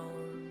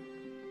own.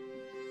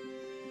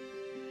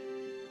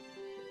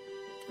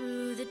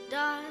 Through the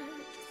dark,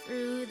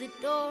 through the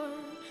door,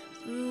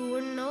 through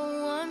where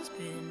no one's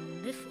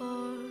been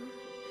before,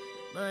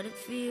 but it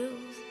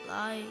feels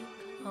like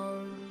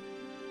home.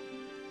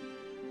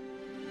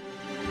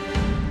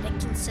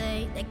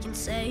 They can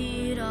say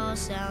it all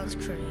sounds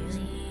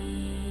crazy.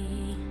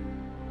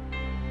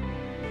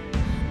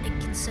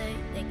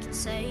 They can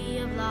say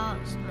I've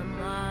lost my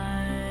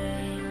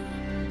mind.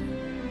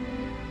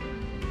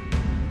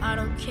 I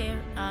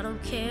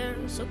don't care,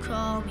 so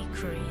call me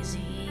crazy.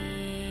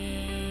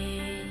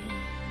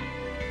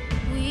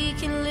 We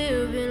can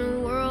live in a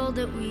world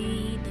that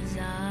we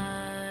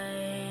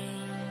design.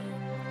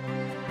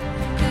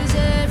 'Cause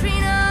every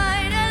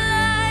night I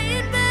lie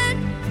in bed,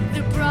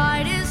 the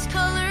brightest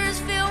colors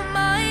fill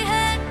my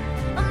head.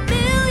 A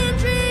million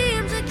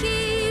dreams are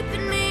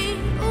keeping me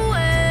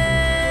awake.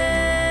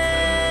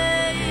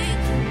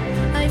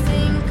 I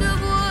think of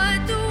what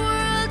the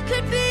world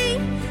could be,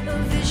 a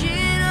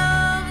vision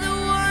of the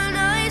one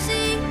I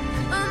see.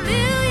 A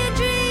million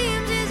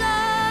dreams is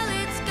all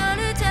it's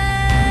gonna take.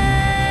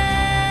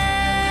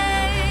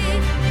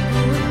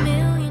 Oh, a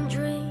million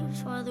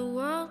dreams for the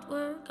world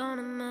we're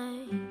gonna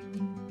make.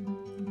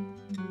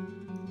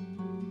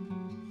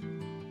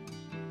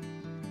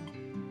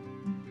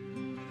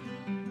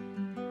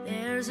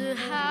 There's a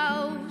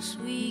house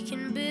we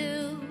can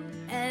build.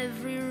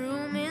 Every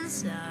room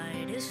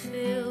inside is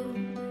filled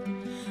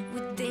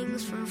with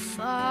things from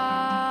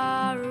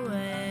far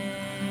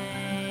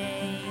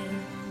away.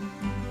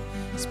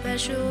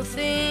 Special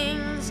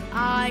things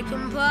I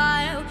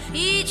compile,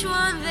 each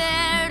one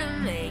there to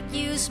make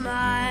you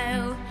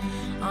smile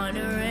on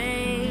a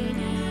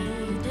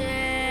rainy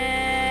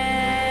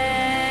day.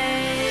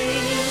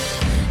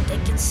 They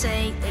can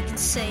say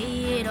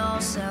it all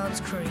sounds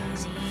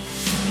crazy.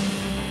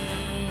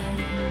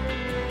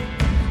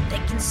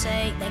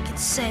 They can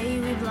say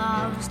we've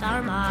lost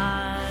our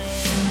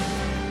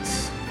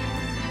minds.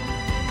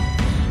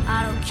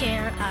 I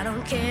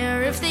don't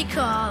care if they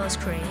call us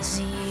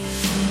crazy.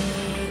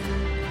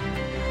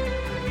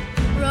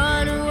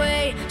 Run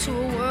away to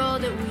a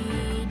world that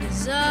we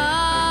design.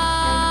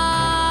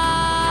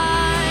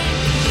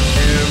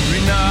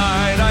 Every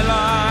night I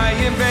lie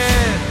in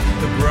bed,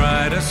 the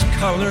brightest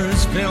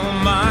colors fill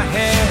my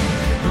head.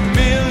 A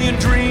million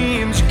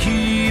dreams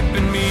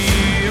keeping me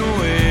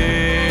awake.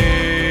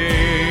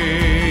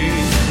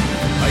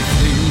 I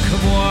think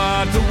of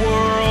what the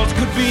world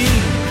could be,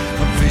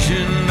 a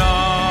vision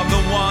of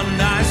the one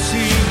I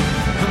see.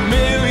 A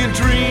million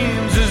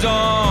dreams is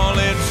all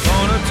it's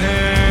gonna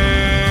take.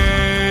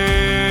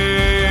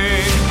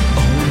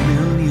 Oh, a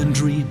million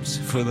dreams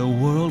for the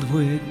world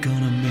we're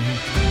gonna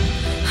make.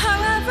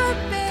 However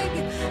big,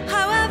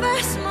 however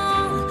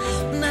small,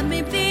 let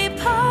me be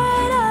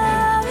part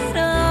of it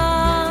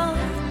all.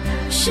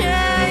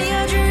 Share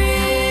your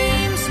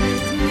dreams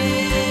with me.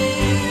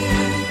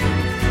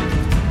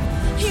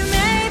 You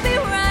may be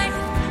right,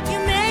 you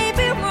may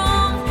be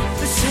wrong,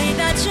 but say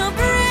that you'll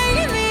bring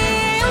me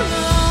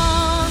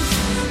along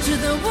to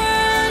the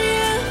world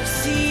you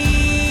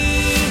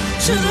see,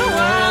 to the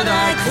world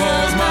I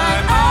close my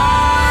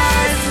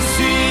eyes to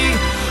see.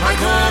 I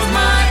close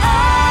my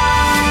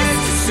eyes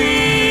to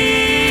see.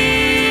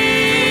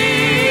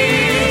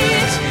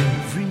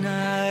 Every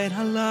night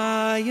I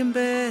lie in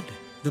bed,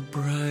 the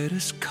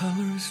brightest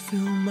colors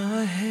fill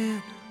my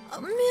head. A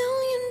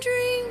million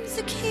dreams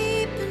are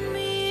keeping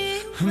me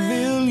A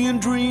million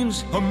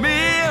dreams, a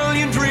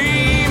million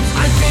dreams.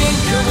 I think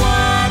of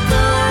what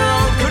the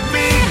world could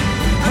be,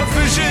 a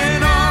vision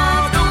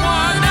of the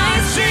one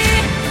I see.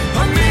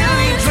 A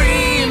million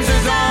dreams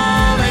is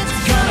all it's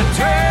gonna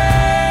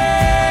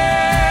take.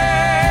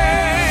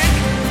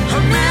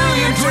 A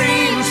million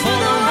dreams for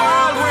the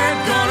world we're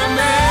gonna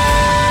make.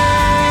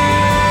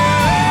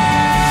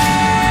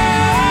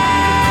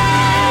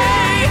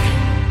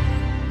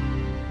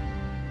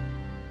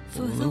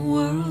 for the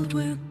world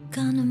we're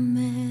gonna make.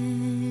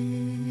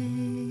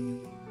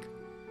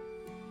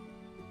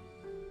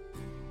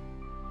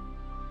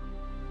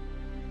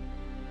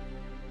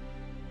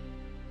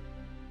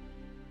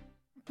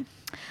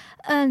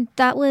 And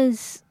that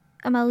was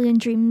A Million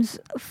Dreams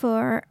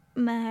for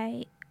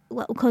my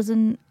little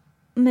cousin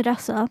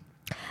Marissa.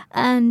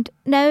 And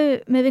now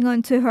moving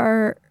on to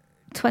her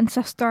twin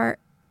sister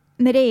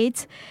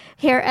Mairead,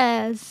 here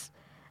is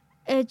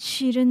Ed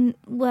Sheeran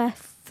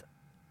with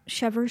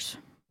Shivers.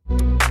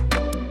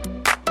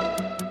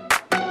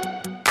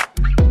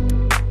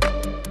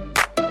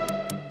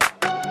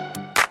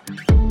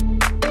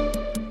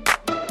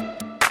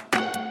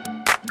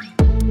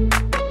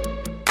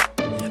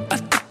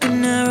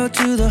 An arrow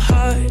to the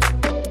heart.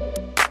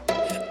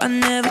 I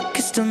never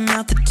kissed a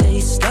mouth that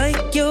tastes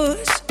like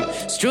yours.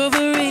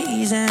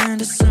 Strawberries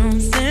and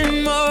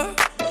something more.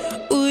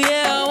 Ooh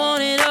yeah, I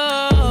want it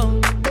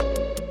all.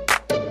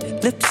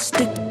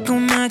 Lipstick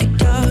on my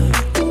guitar.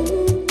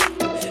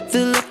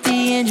 Fill up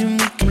the engine,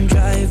 we can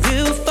drive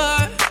real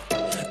far.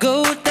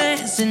 Go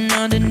dancing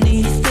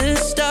underneath the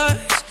stars.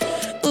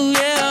 Ooh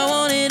yeah, I want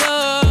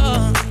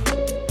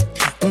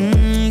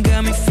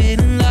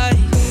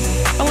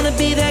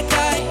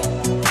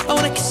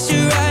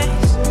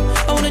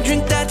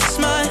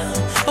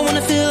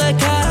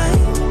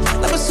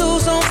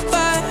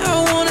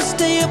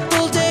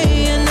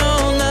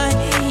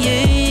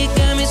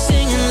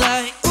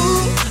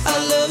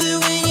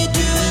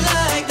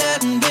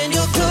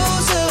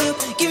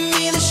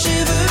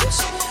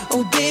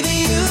Oh baby,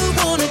 you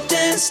wanna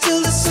dance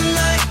till the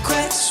sunlight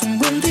cracks.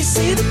 And when they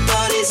say the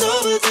party's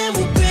over, then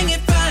we'll bring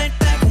it right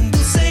back. And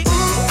we'll say,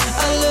 ooh,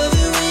 I love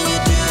it when you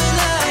do it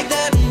like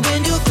that. And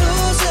when you're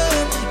closer,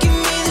 give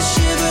me the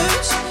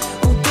shivers.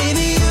 Oh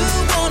baby, you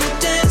wanna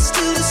dance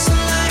till the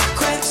sunlight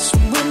cracks.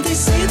 And when they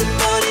say the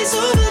party's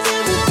over,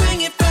 then we'll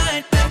bring it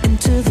right back.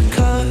 Into the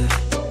car,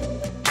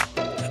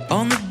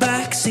 on the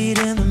backseat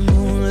in the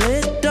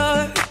moonlit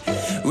dark.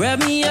 Wrap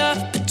me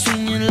up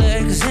between your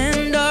legs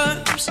and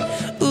arms.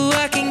 Ooh,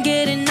 I can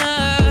get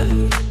enough.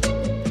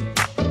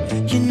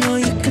 You know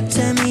you could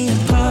tear me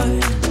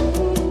apart,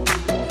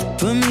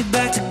 put me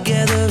back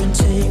together and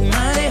take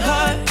my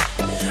heart.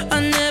 I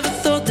never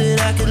thought that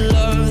I could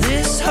love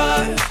this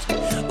hard.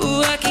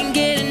 Ooh, I can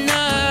get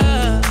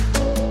enough.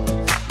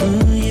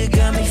 Ooh, you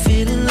got me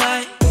feeling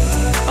like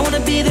I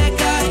wanna be that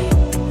guy.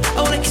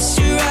 I wanna kiss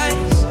your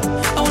eyes.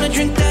 I wanna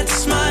drink that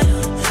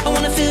smile. I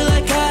wanna feel like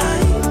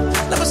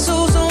my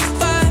soul's on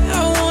fire.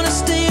 I wanna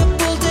stay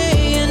up all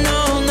day and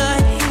all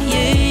night.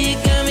 Yeah, you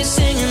got me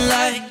singing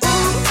like,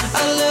 ooh,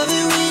 I love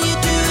it when you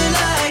do it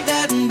like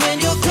that. And when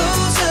you're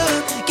closer,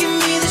 give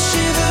me the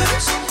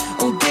shivers.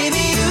 Oh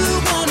baby, you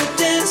wanna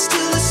dance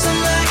till the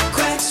sunlight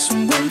cracks.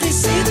 And when they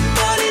say the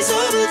party's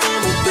over, then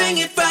we'll bring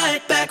it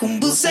right back.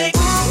 And we'll say,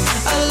 ooh,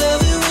 I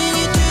love it when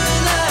you do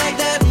it like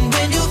that. And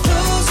when you're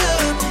closer,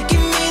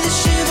 give me the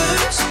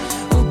shivers.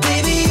 Oh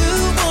baby, you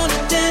wanna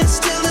dance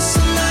till the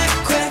sunlight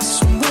cracks.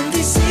 And when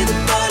they say the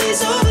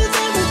party's over,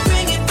 then we'll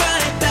bring it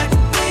right back.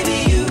 Baby,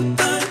 you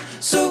burn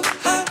so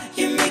hot,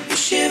 you make me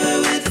shiver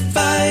with the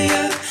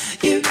fire.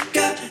 You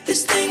got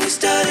this thing we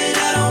started,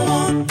 I don't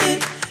want it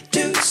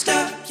to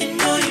stop. You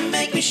know you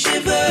make me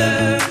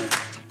shiver.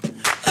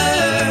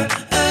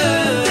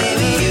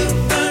 Baby, you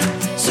burn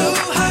so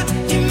hot,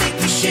 you make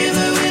me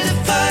shiver with the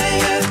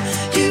fire.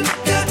 You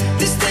got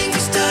this thing we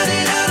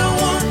started, I don't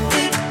want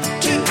it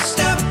to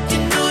stop. You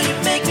know you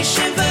make me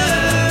shiver.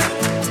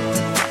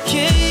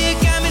 Yeah, you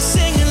got me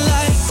singing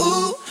like,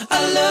 ooh, I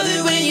love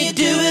it when you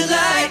do it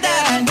like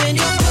that. And when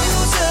you're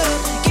closer,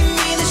 give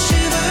me the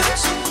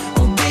shivers.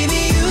 Oh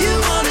baby, you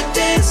wanna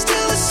dance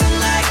till the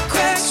sunlight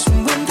cracks.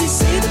 And when they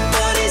say the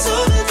party's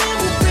over, then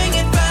we'll bring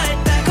it right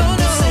back.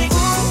 Gonna say,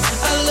 ooh,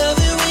 I love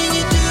it when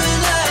you do it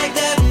like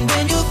that. And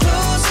when you're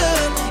closer,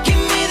 give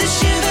me the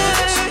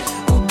shivers.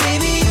 Oh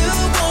baby, you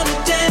wanna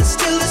dance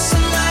till the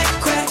sunlight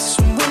cracks.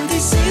 And when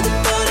they say the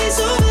party's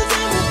over,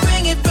 then we'll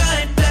bring it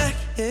right back.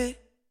 Yeah.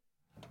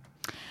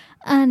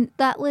 And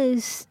that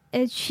was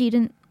Ed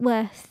Sheeran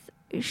with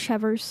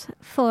Shivers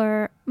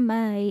for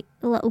my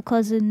little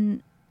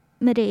cousin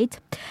Mairead.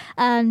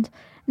 And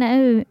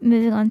now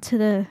moving on to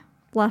the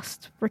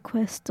last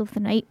request of the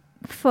night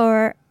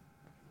for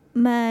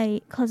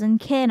my cousin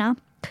Kenna.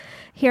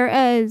 Here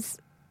is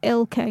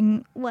Il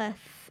King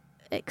with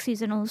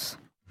X's and O's.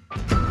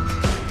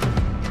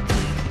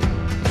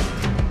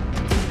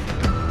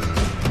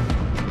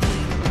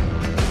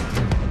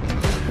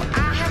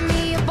 I had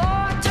me a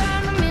boy,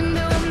 turned him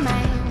into a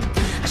man.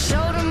 I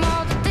showed him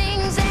all the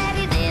things that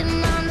he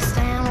didn't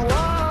understand.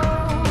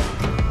 Whoa.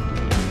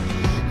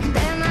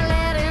 Then I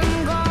let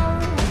him go.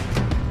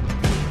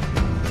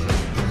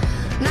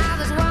 Now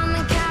there's one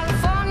in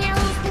California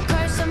who's been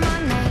cursing my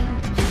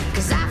name.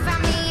 'Cause I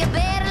found me a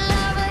better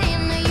lover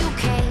in the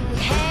UK.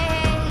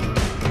 Hey,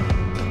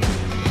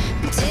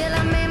 until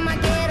I made my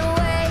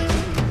getaway.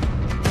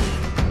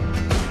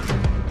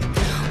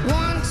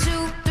 1,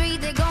 2, 3,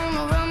 they're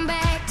gonna run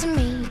back to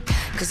me.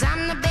 'Cause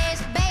I'm the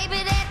best baby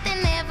that they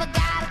never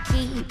gotta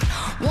keep.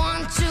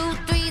 1, 2,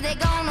 3,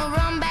 they're gonna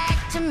run back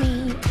to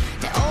me.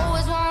 They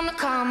always wanna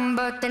come,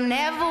 but they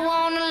never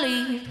wanna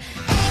leave.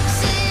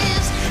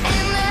 X's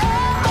and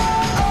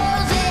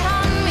O's, they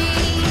haunt me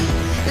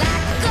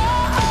like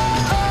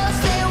ghosts.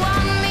 They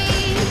want me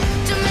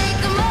to make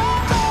them all.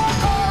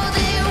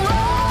 They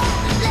won't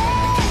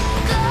let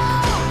go.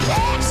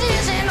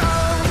 X's and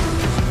O's.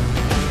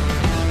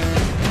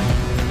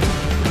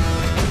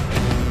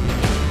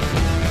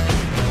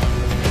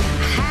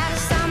 I had a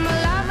summer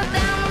lover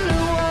down in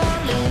New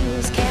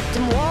Orleans. Kept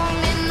him warm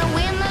in the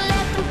winter,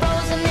 left him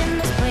frozen in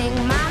the spring.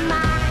 My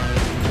mind,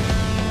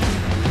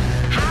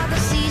 how the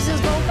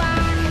seasons go by.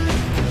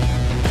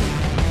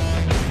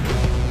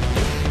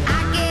 I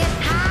get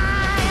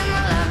high and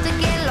I love to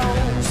get low.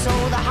 So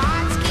the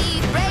hearts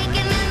keep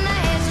breaking and the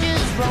heads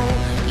just roll.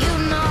 You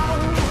know,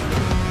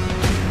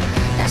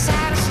 that's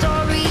how the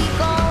story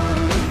goes.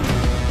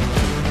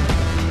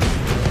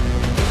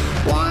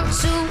 1,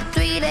 2,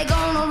 3, they're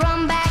gonna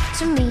run back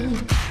to me.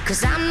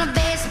 'Cause I'm the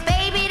best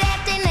baby that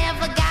they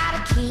never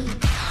gotta keep.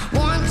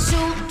 1,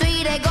 2,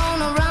 3, they're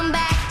gonna run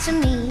back to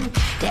me.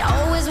 They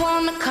always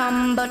wanna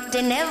come, but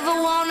they never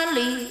wanna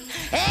leave.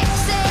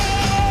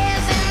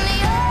 X's and the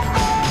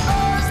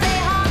O's, they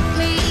haunt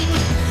me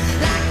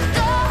like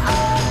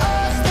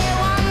ghosts. They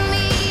want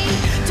me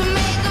to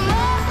make them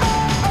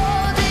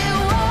all. They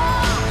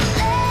won't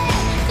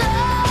let go.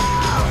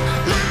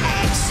 My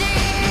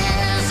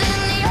X's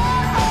and the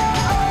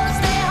O's,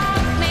 they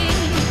haunt me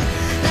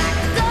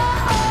like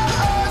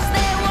ghosts.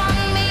 They want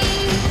me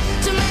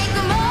to make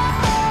them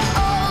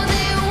all.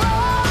 They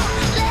won't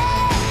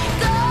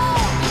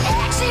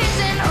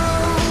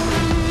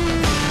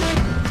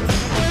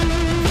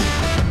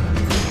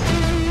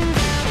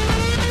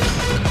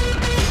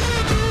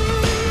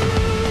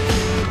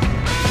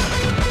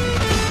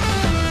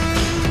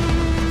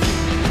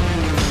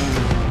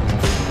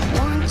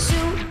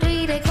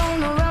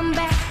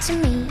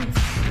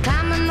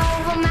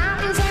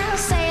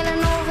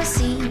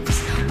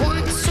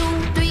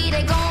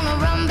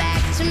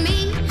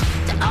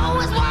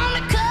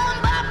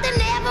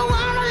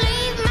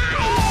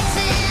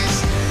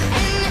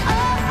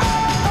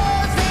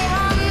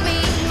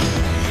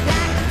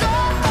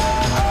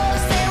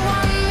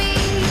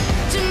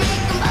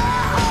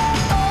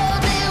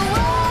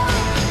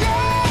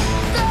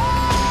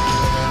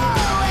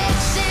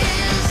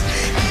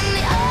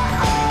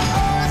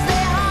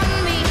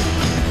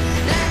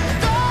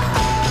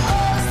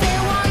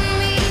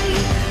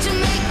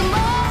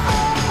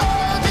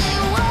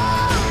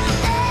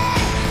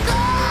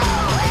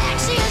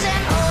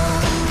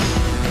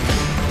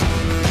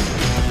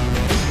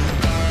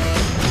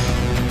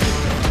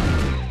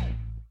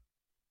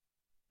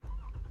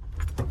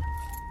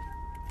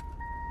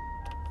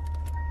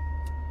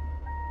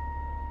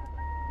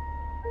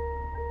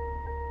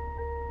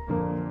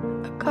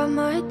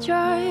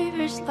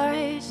driver's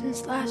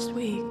license last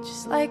week,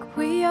 just like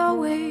we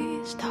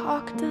always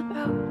talked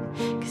about.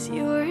 'Cause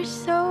you were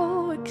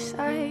so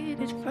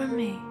excited for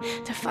me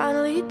to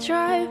finally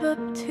drive up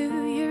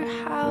to your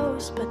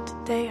house. But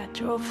today I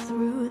drove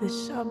through the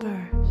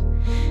suburbs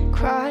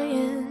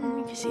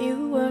crying 'cause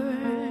you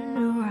weren't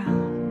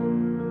around.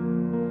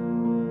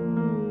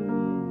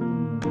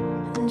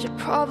 And you're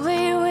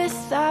probably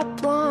with that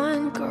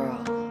blonde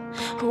girl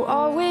who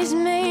always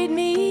made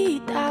me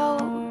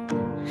doubt.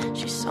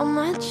 She's so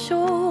much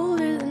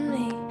older than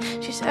me.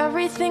 She's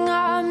everything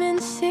I'm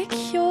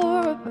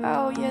insecure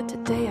about. Yet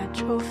today I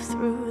drove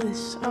through the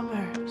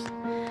suburbs.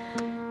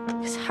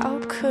 'Cause how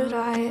could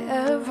I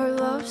ever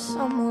love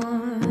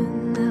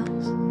someone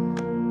else?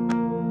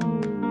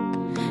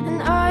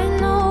 And I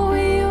know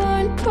we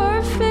weren't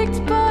perfect,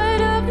 but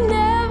I've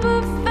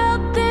never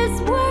felt this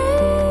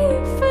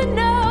way for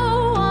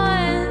no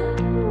one.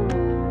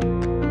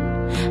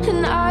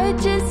 And I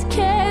just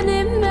can't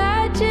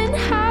imagine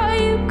how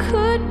you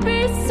could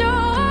be so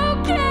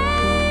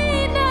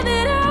okay now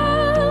that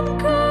I'm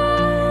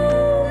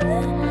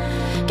gone.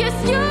 Guess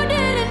you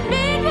didn't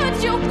mean what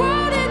you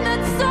wrote in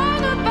that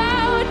song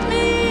about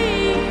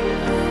me.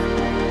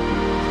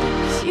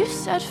 'Cause you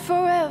said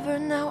forever,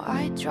 now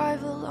I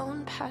drive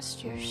alone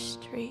past your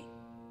street.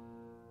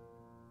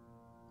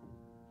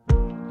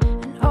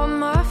 And all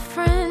my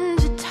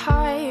friends are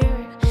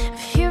tired of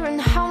hearing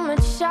how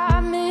much I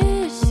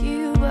miss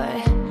you,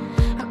 but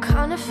I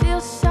kinda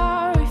feel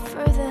sorry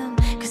for them,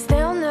 'cause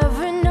they'll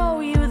never know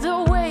you the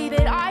way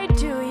that I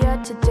do.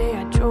 Yet today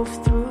I drove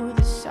through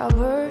the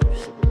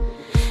suburbs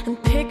and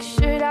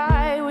pictured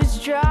I was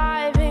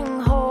driving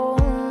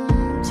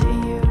home to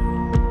you.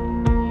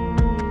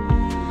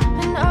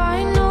 And I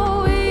know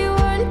we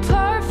weren't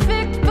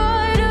perfect,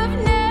 but I've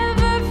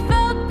never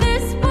felt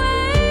this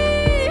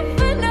way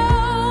for no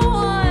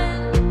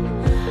one.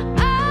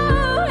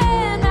 Oh,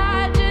 and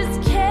I just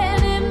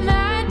can't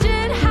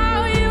imagine how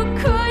you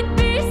could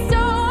be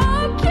so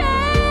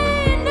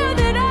okay now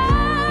that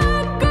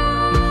I'm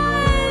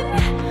gone.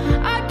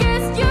 I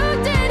guess you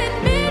didn't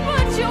mean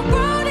what you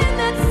wrote in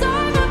that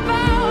song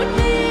about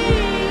me.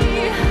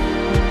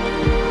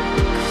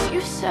 'Cause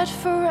you said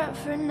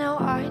forever, now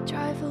I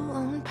drive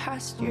alone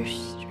past your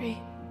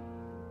street.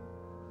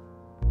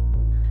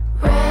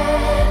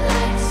 Red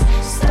lights,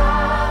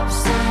 stop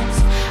signs,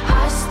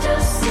 I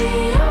still see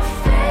your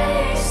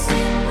face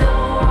in the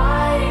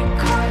white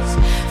cars,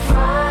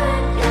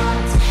 front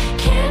yards.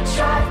 Can't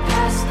drive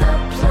past the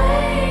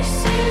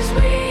places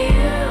we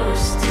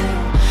used to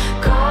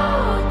go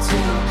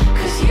to,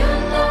 'cause you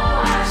know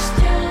I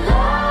still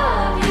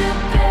love you,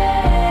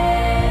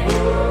 babe.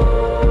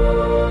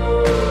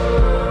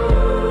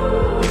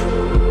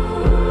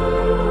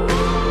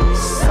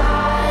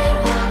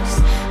 Sidewalks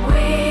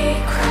we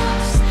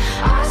crossed,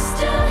 I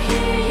still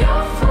hear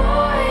your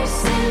voice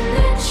in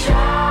the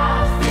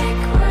traffic.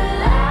 We're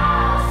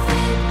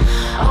laughing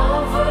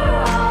over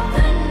all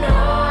the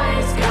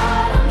noise.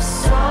 God, I'm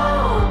so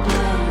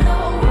blue, no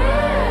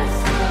we're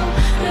through,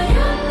 but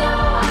you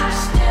know I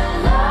still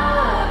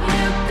love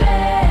you,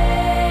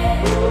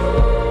 babe.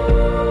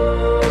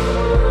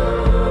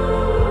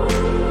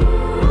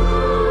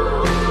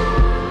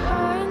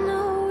 I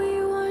know we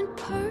weren't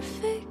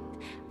perfect,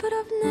 but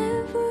I've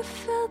never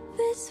felt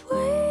this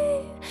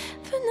way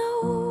for no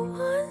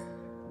one.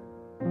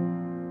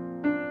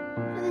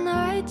 And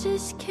I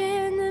just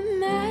can't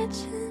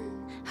imagine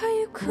how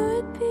you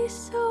could be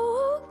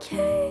so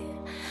okay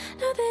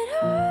now that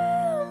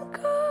I'm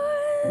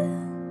gone.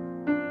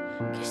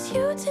 'Cause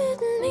you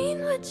didn't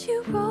mean what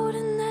you wrote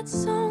in that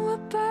song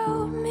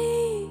about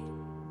me.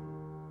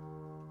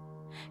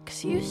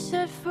 'Cause you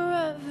said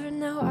forever,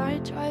 now I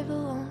drive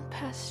alone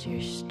past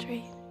your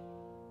street.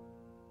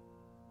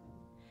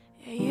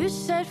 Yeah, you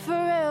said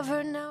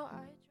forever, now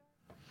I.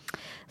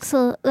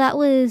 So that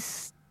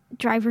was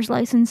Driver's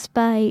License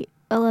by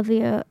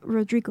Olivia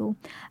Rodrigo.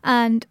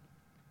 And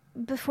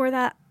before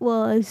that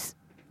was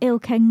Ale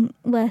King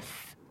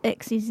with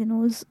X's and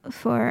O's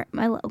for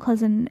my little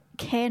cousin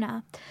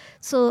Kenna.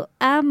 So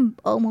I'm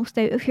almost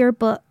out of here,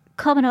 but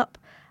coming up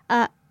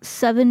at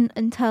 7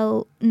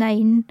 until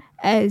 9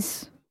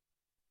 is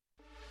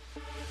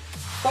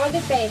For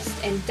the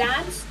best in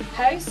dance,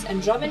 house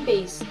and drum and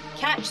bass,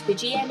 catch the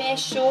GMS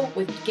show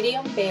with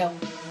Graham Bell.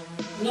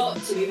 Not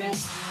to be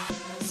missed.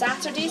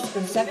 Saturdays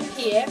from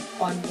 7pm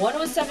on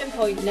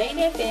 107.9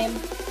 FM,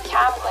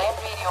 Cam Glen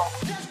Radio.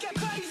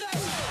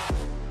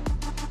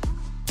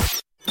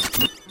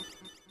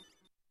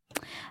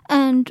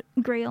 And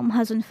Graham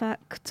has in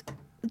fact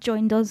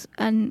joined us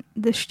in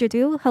the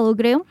studio. Hello,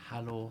 Graham.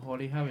 Hello,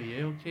 Holly. How are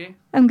you? Okay?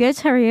 I'm good.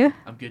 How are you?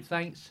 I'm good,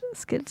 thanks.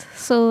 That's good.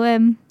 So,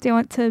 do you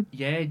want to?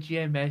 Yeah,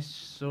 GMS.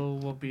 So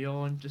we'll be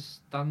on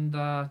just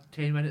under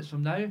 10 minutes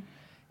from now.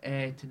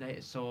 Tonight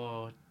it's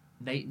all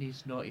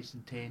 90s, noughties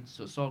and 10s.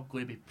 So it's all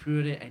going to be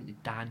purely into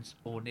dance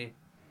only.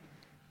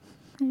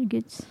 Very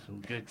good. So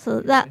good. So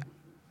that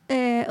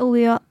will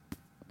be up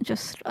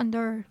just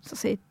under, so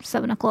say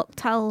 7 o'clock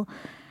till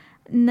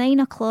 9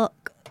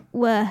 o'clock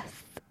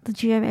with the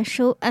GMS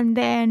show, and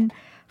then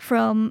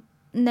from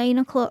 9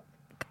 o'clock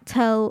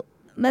till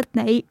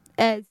midnight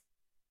is...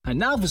 And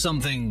now for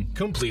something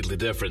completely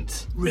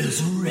different.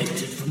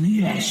 Resurrected from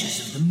the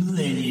ashes of the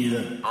millennia.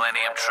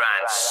 Millennium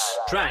Trance.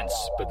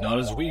 Trance, but not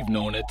as we've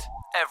known it.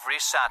 Every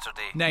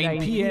Saturday,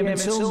 9 p.m.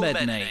 until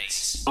midnight.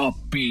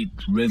 Upbeat,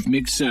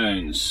 rhythmic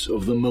sounds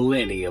of the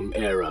Millennium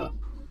Era.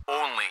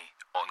 only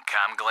on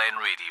Cam Glen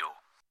Radio.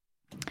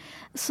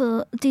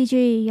 So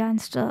DJ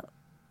Yansta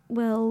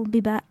will be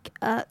back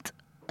at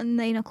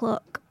 9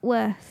 o'clock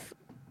with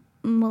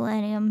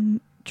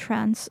Millennium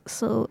Trance,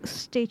 so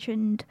stay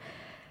tuned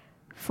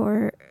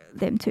for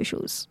them two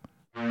shows.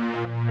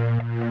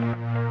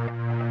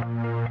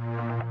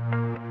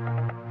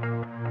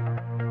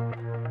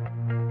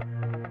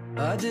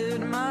 I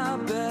did my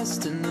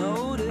best to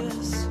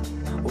notice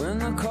when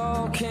the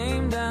call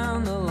came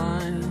down the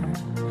line,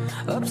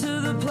 up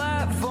to the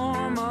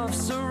platform of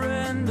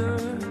surrender.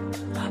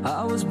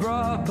 I was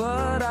brought,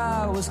 but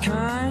I was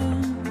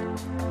kind.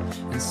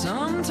 And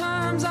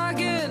sometimes I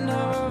get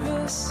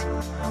nervous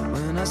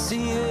when I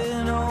see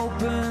an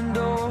open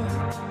door.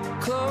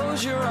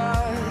 Close your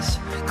eyes,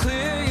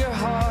 clear your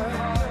heart,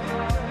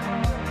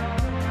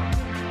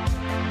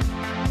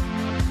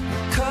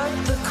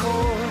 cut the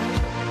cord.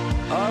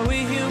 Are we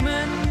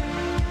human,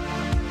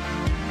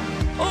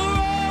 or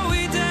are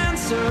we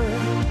dancer?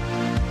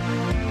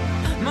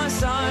 My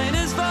sign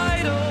is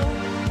vital,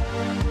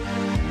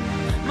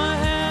 my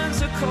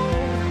hands are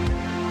cold,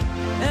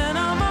 and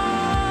I'm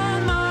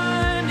on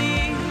my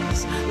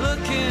knees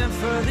looking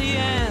for the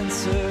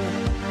answer.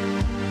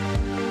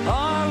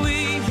 Are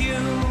we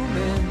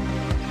human,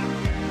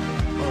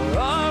 or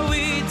are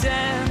we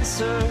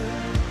dancer?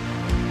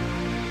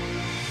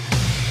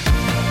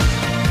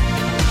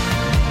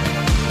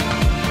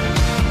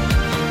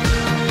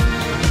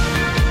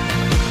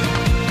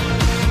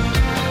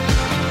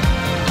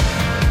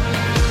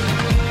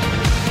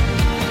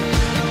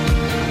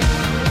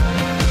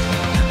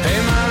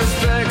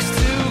 Respects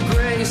to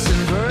grace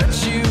and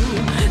virtue.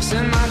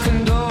 Send my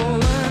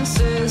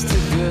condolences to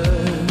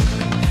good.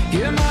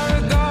 Give my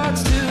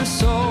regards to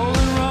soul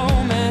and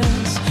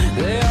romance.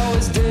 They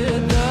always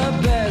did the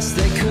best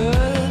they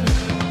could.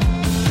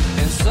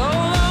 And so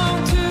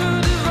long to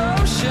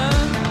devotion.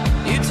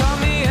 You taught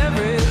me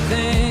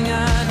everything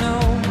I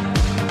know.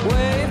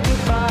 Wave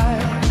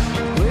goodbye,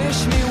 wish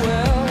me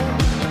well.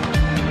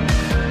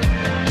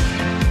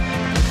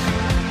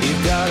 You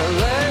gotta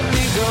let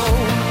me go.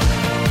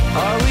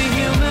 Are we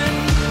human,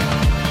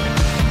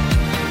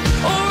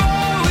 or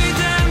are we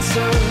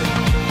dancer?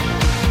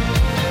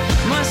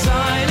 My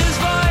sign is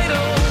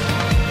vital,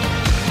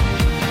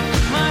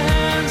 my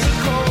hands are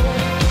cold,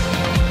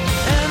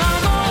 and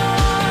I'm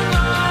on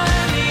my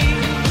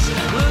knees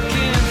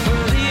looking for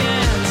the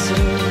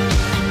answer.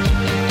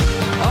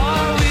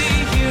 Are we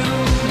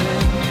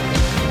human,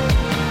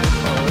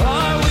 or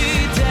are we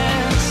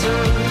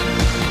dancer?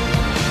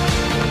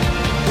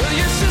 Will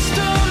your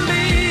system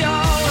be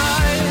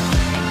alright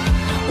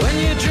when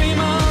you dream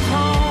of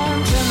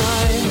home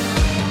tonight?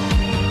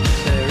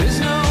 There is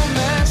no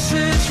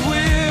message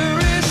we're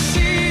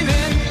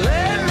receiving.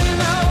 Let me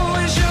know,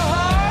 is your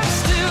heart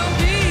still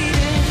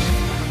beating?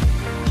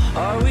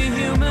 Are we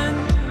human,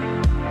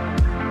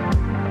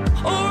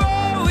 or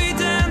are we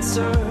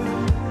dancer?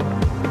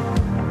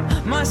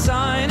 My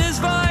sign is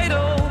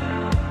vital,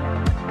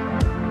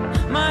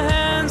 my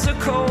hands are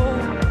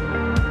cold,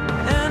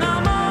 and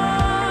I'm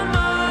on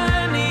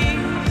my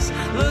knees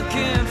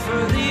looking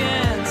for the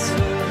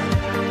answer.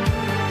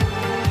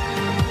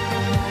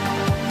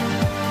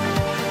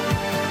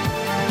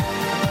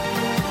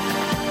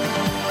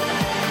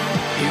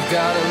 You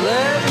gotta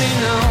let me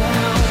know.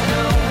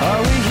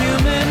 Are we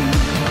human,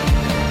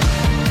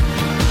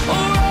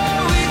 or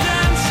are we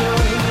dancer?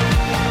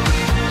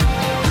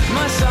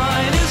 My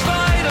sign is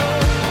vital,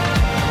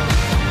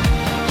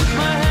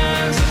 my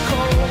hands are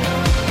cold,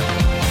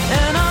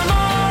 and I'm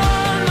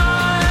on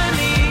my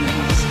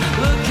knees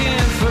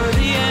looking for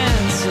the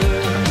answer.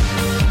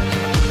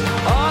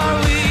 Are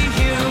we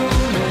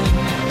human,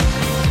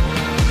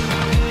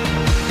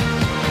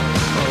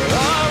 or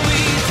are we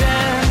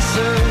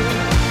dancer?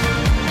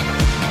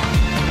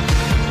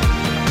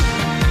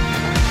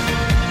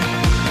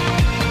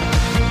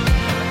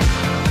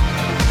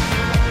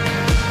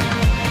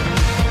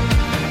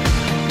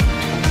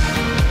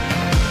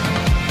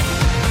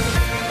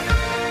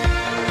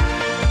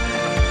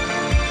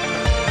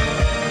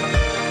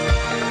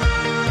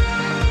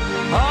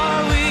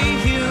 Are we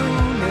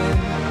human,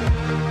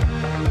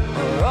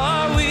 or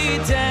are we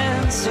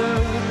dancer?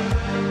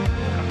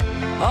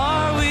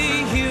 Are we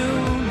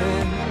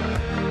human,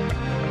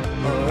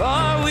 or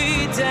are we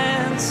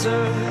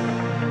dancer?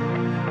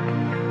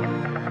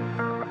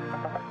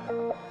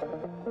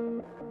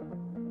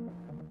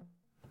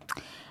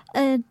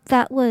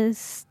 That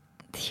was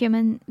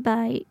Human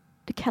by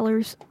The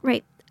Killers.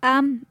 Right,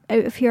 I'm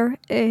out of here.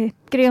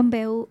 Graham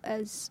Bell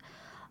is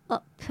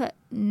up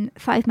in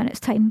 5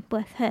 minutes' time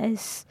with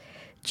his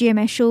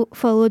GMS show,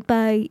 followed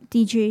by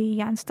DJ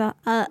Yansta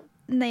at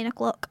 9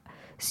 o'clock.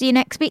 See you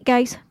next week,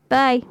 guys.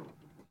 Bye.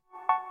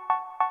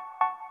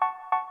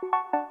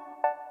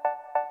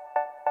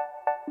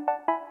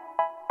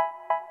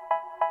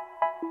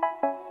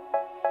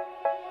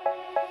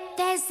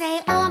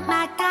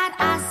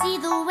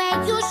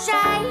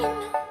 shine.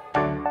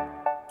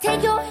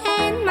 Take your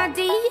hand, my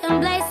dear,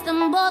 and place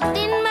them both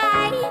in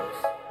mine.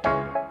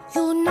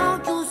 You know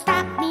you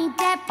stopped me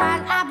dead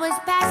while I was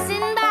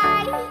passing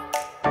by.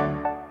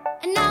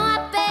 And now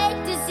I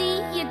beg to see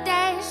you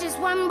dance just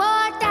one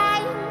more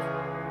time.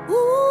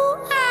 Ooh,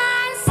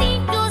 I see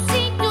you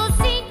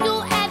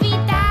every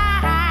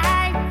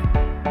time.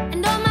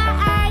 And oh my,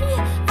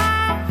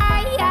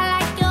 I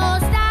like your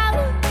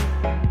style.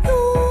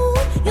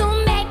 You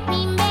make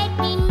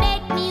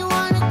me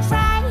wanna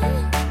cry.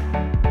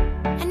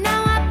 And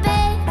now I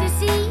beg to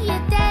see you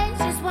dance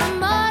just one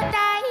more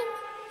time.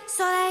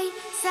 So they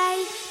say,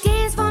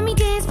 dance for me,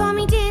 dance for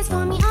me, dance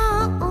for me,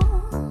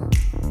 oh.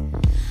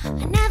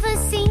 I never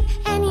seen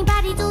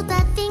anybody do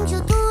the things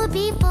you do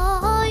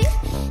before.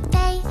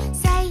 They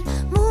say,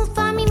 move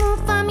for me, move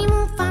for me,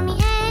 move for me,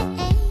 eh.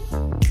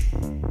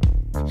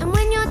 And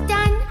when you're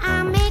done,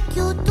 I'll make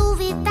you do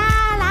it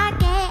all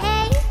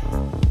again.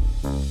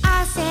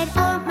 I said,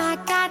 oh my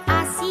God,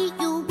 I see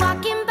you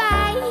walking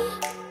by.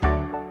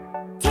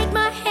 Take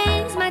my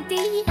hands, my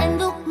dear, and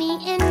look me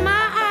in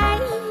my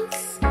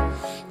eyes.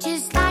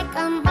 Just like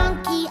a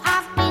monkey,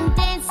 I've been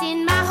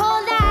dancing my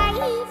whole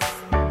life.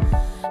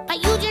 But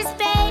you just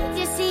beg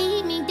to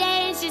see me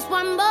dance just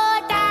one more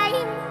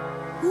time.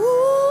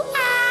 Ooh,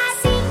 I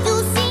see you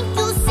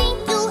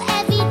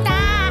every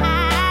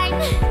time.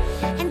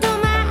 And oh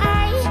my,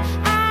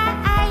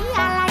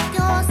 I like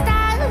your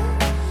style.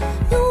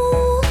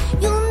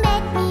 You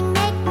make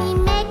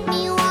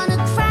me wanna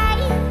cry.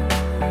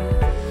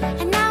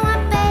 And now I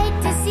beg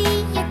to see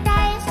you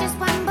dance just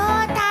one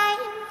more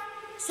time.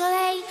 So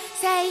they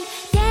say,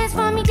 dance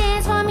for me,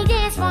 dance for me,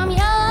 dance for me,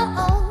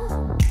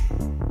 oh.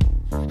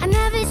 I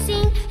never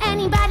seen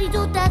anybody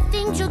do the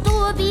things you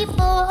do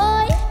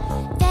before.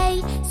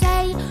 They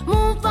say,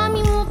 move for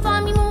me, move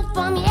for me, move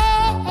for me, eh.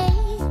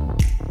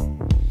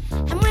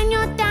 And when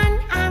you're done,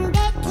 I'll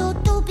make you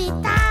do it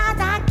all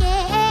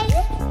again.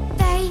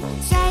 They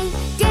say,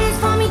 dance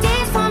for me,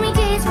 dance for me,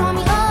 dance for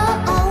me, oh.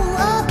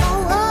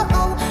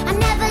 I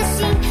never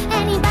seen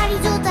anybody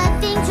do the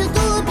things you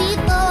do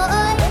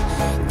before.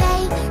 They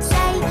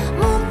say,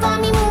 move for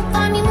me, move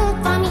for me, move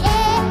for me, eh.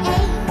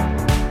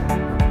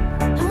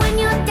 And when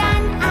you're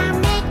done, I'll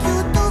make you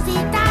do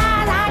it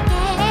all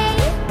again.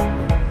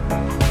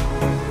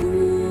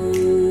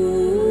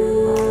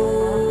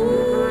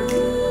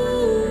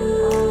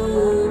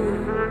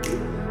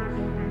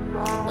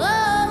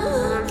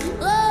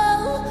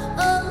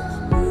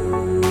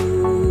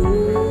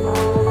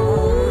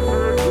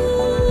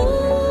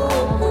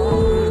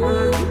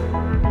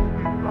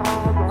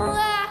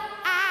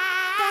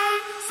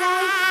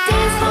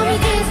 Dance for me,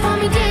 dance for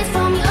me, dance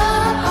for me,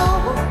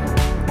 oh.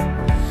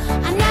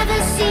 I never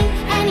seen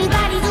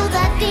anybody do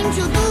the things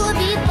you do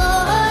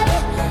before.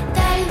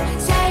 They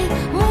say,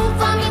 move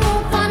for me,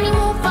 move for me,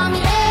 move for me,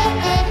 eh.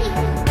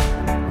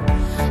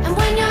 And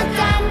when you're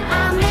done,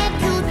 I'll make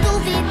you do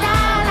it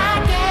all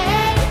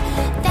again.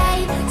 They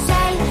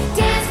say,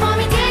 dance for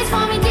me, dance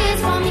for me,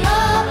 dance for me, oh.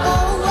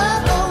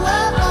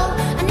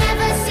 I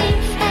never seen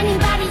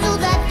anybody do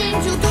the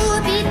things you do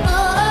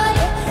before.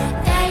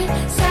 They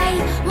say,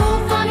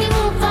 move for me,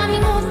 move for me,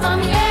 move for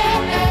me, eh.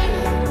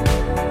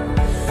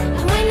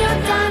 And when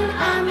you're done,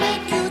 I'll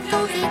make you do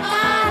it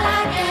all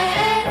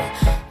again.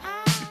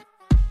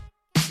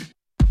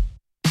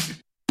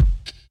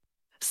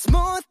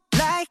 Smooth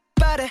like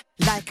butter,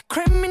 like a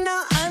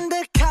criminal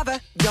undercover.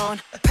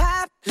 Don't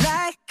pop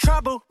like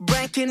trouble,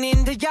 breaking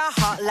into your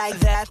heart like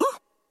that.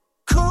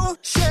 Cool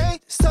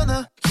shade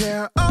stunner,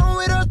 yeah, owe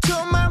it all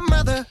to my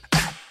mother.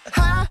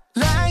 High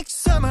like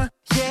summer,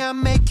 yeah,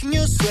 I'm making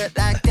you sweat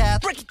like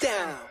that. Break it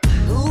down.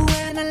 Ooh,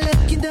 when I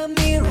look in the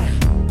mirror,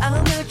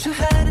 I'm not too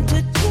hard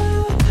to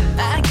do.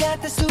 I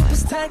got the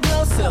superstar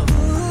glow, so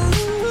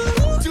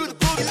ooh, Do the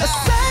boogie a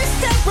side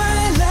step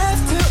right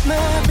left to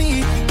my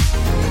beat.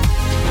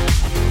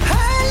 I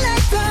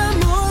like the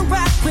moon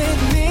rock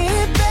with me,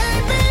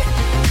 baby.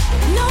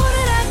 Know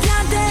that I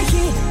got that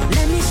heat.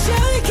 Let me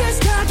show you 'cause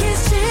talk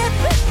is cheap.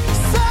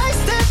 Side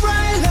step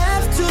right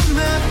left to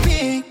my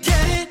beat.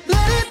 Get it,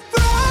 let it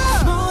roll.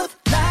 Smooth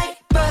like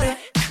butter.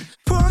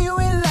 Pour you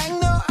in like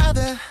no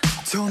other.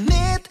 Don't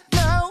need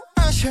no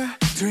usher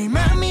to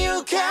remind me you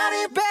got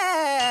it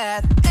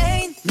bad.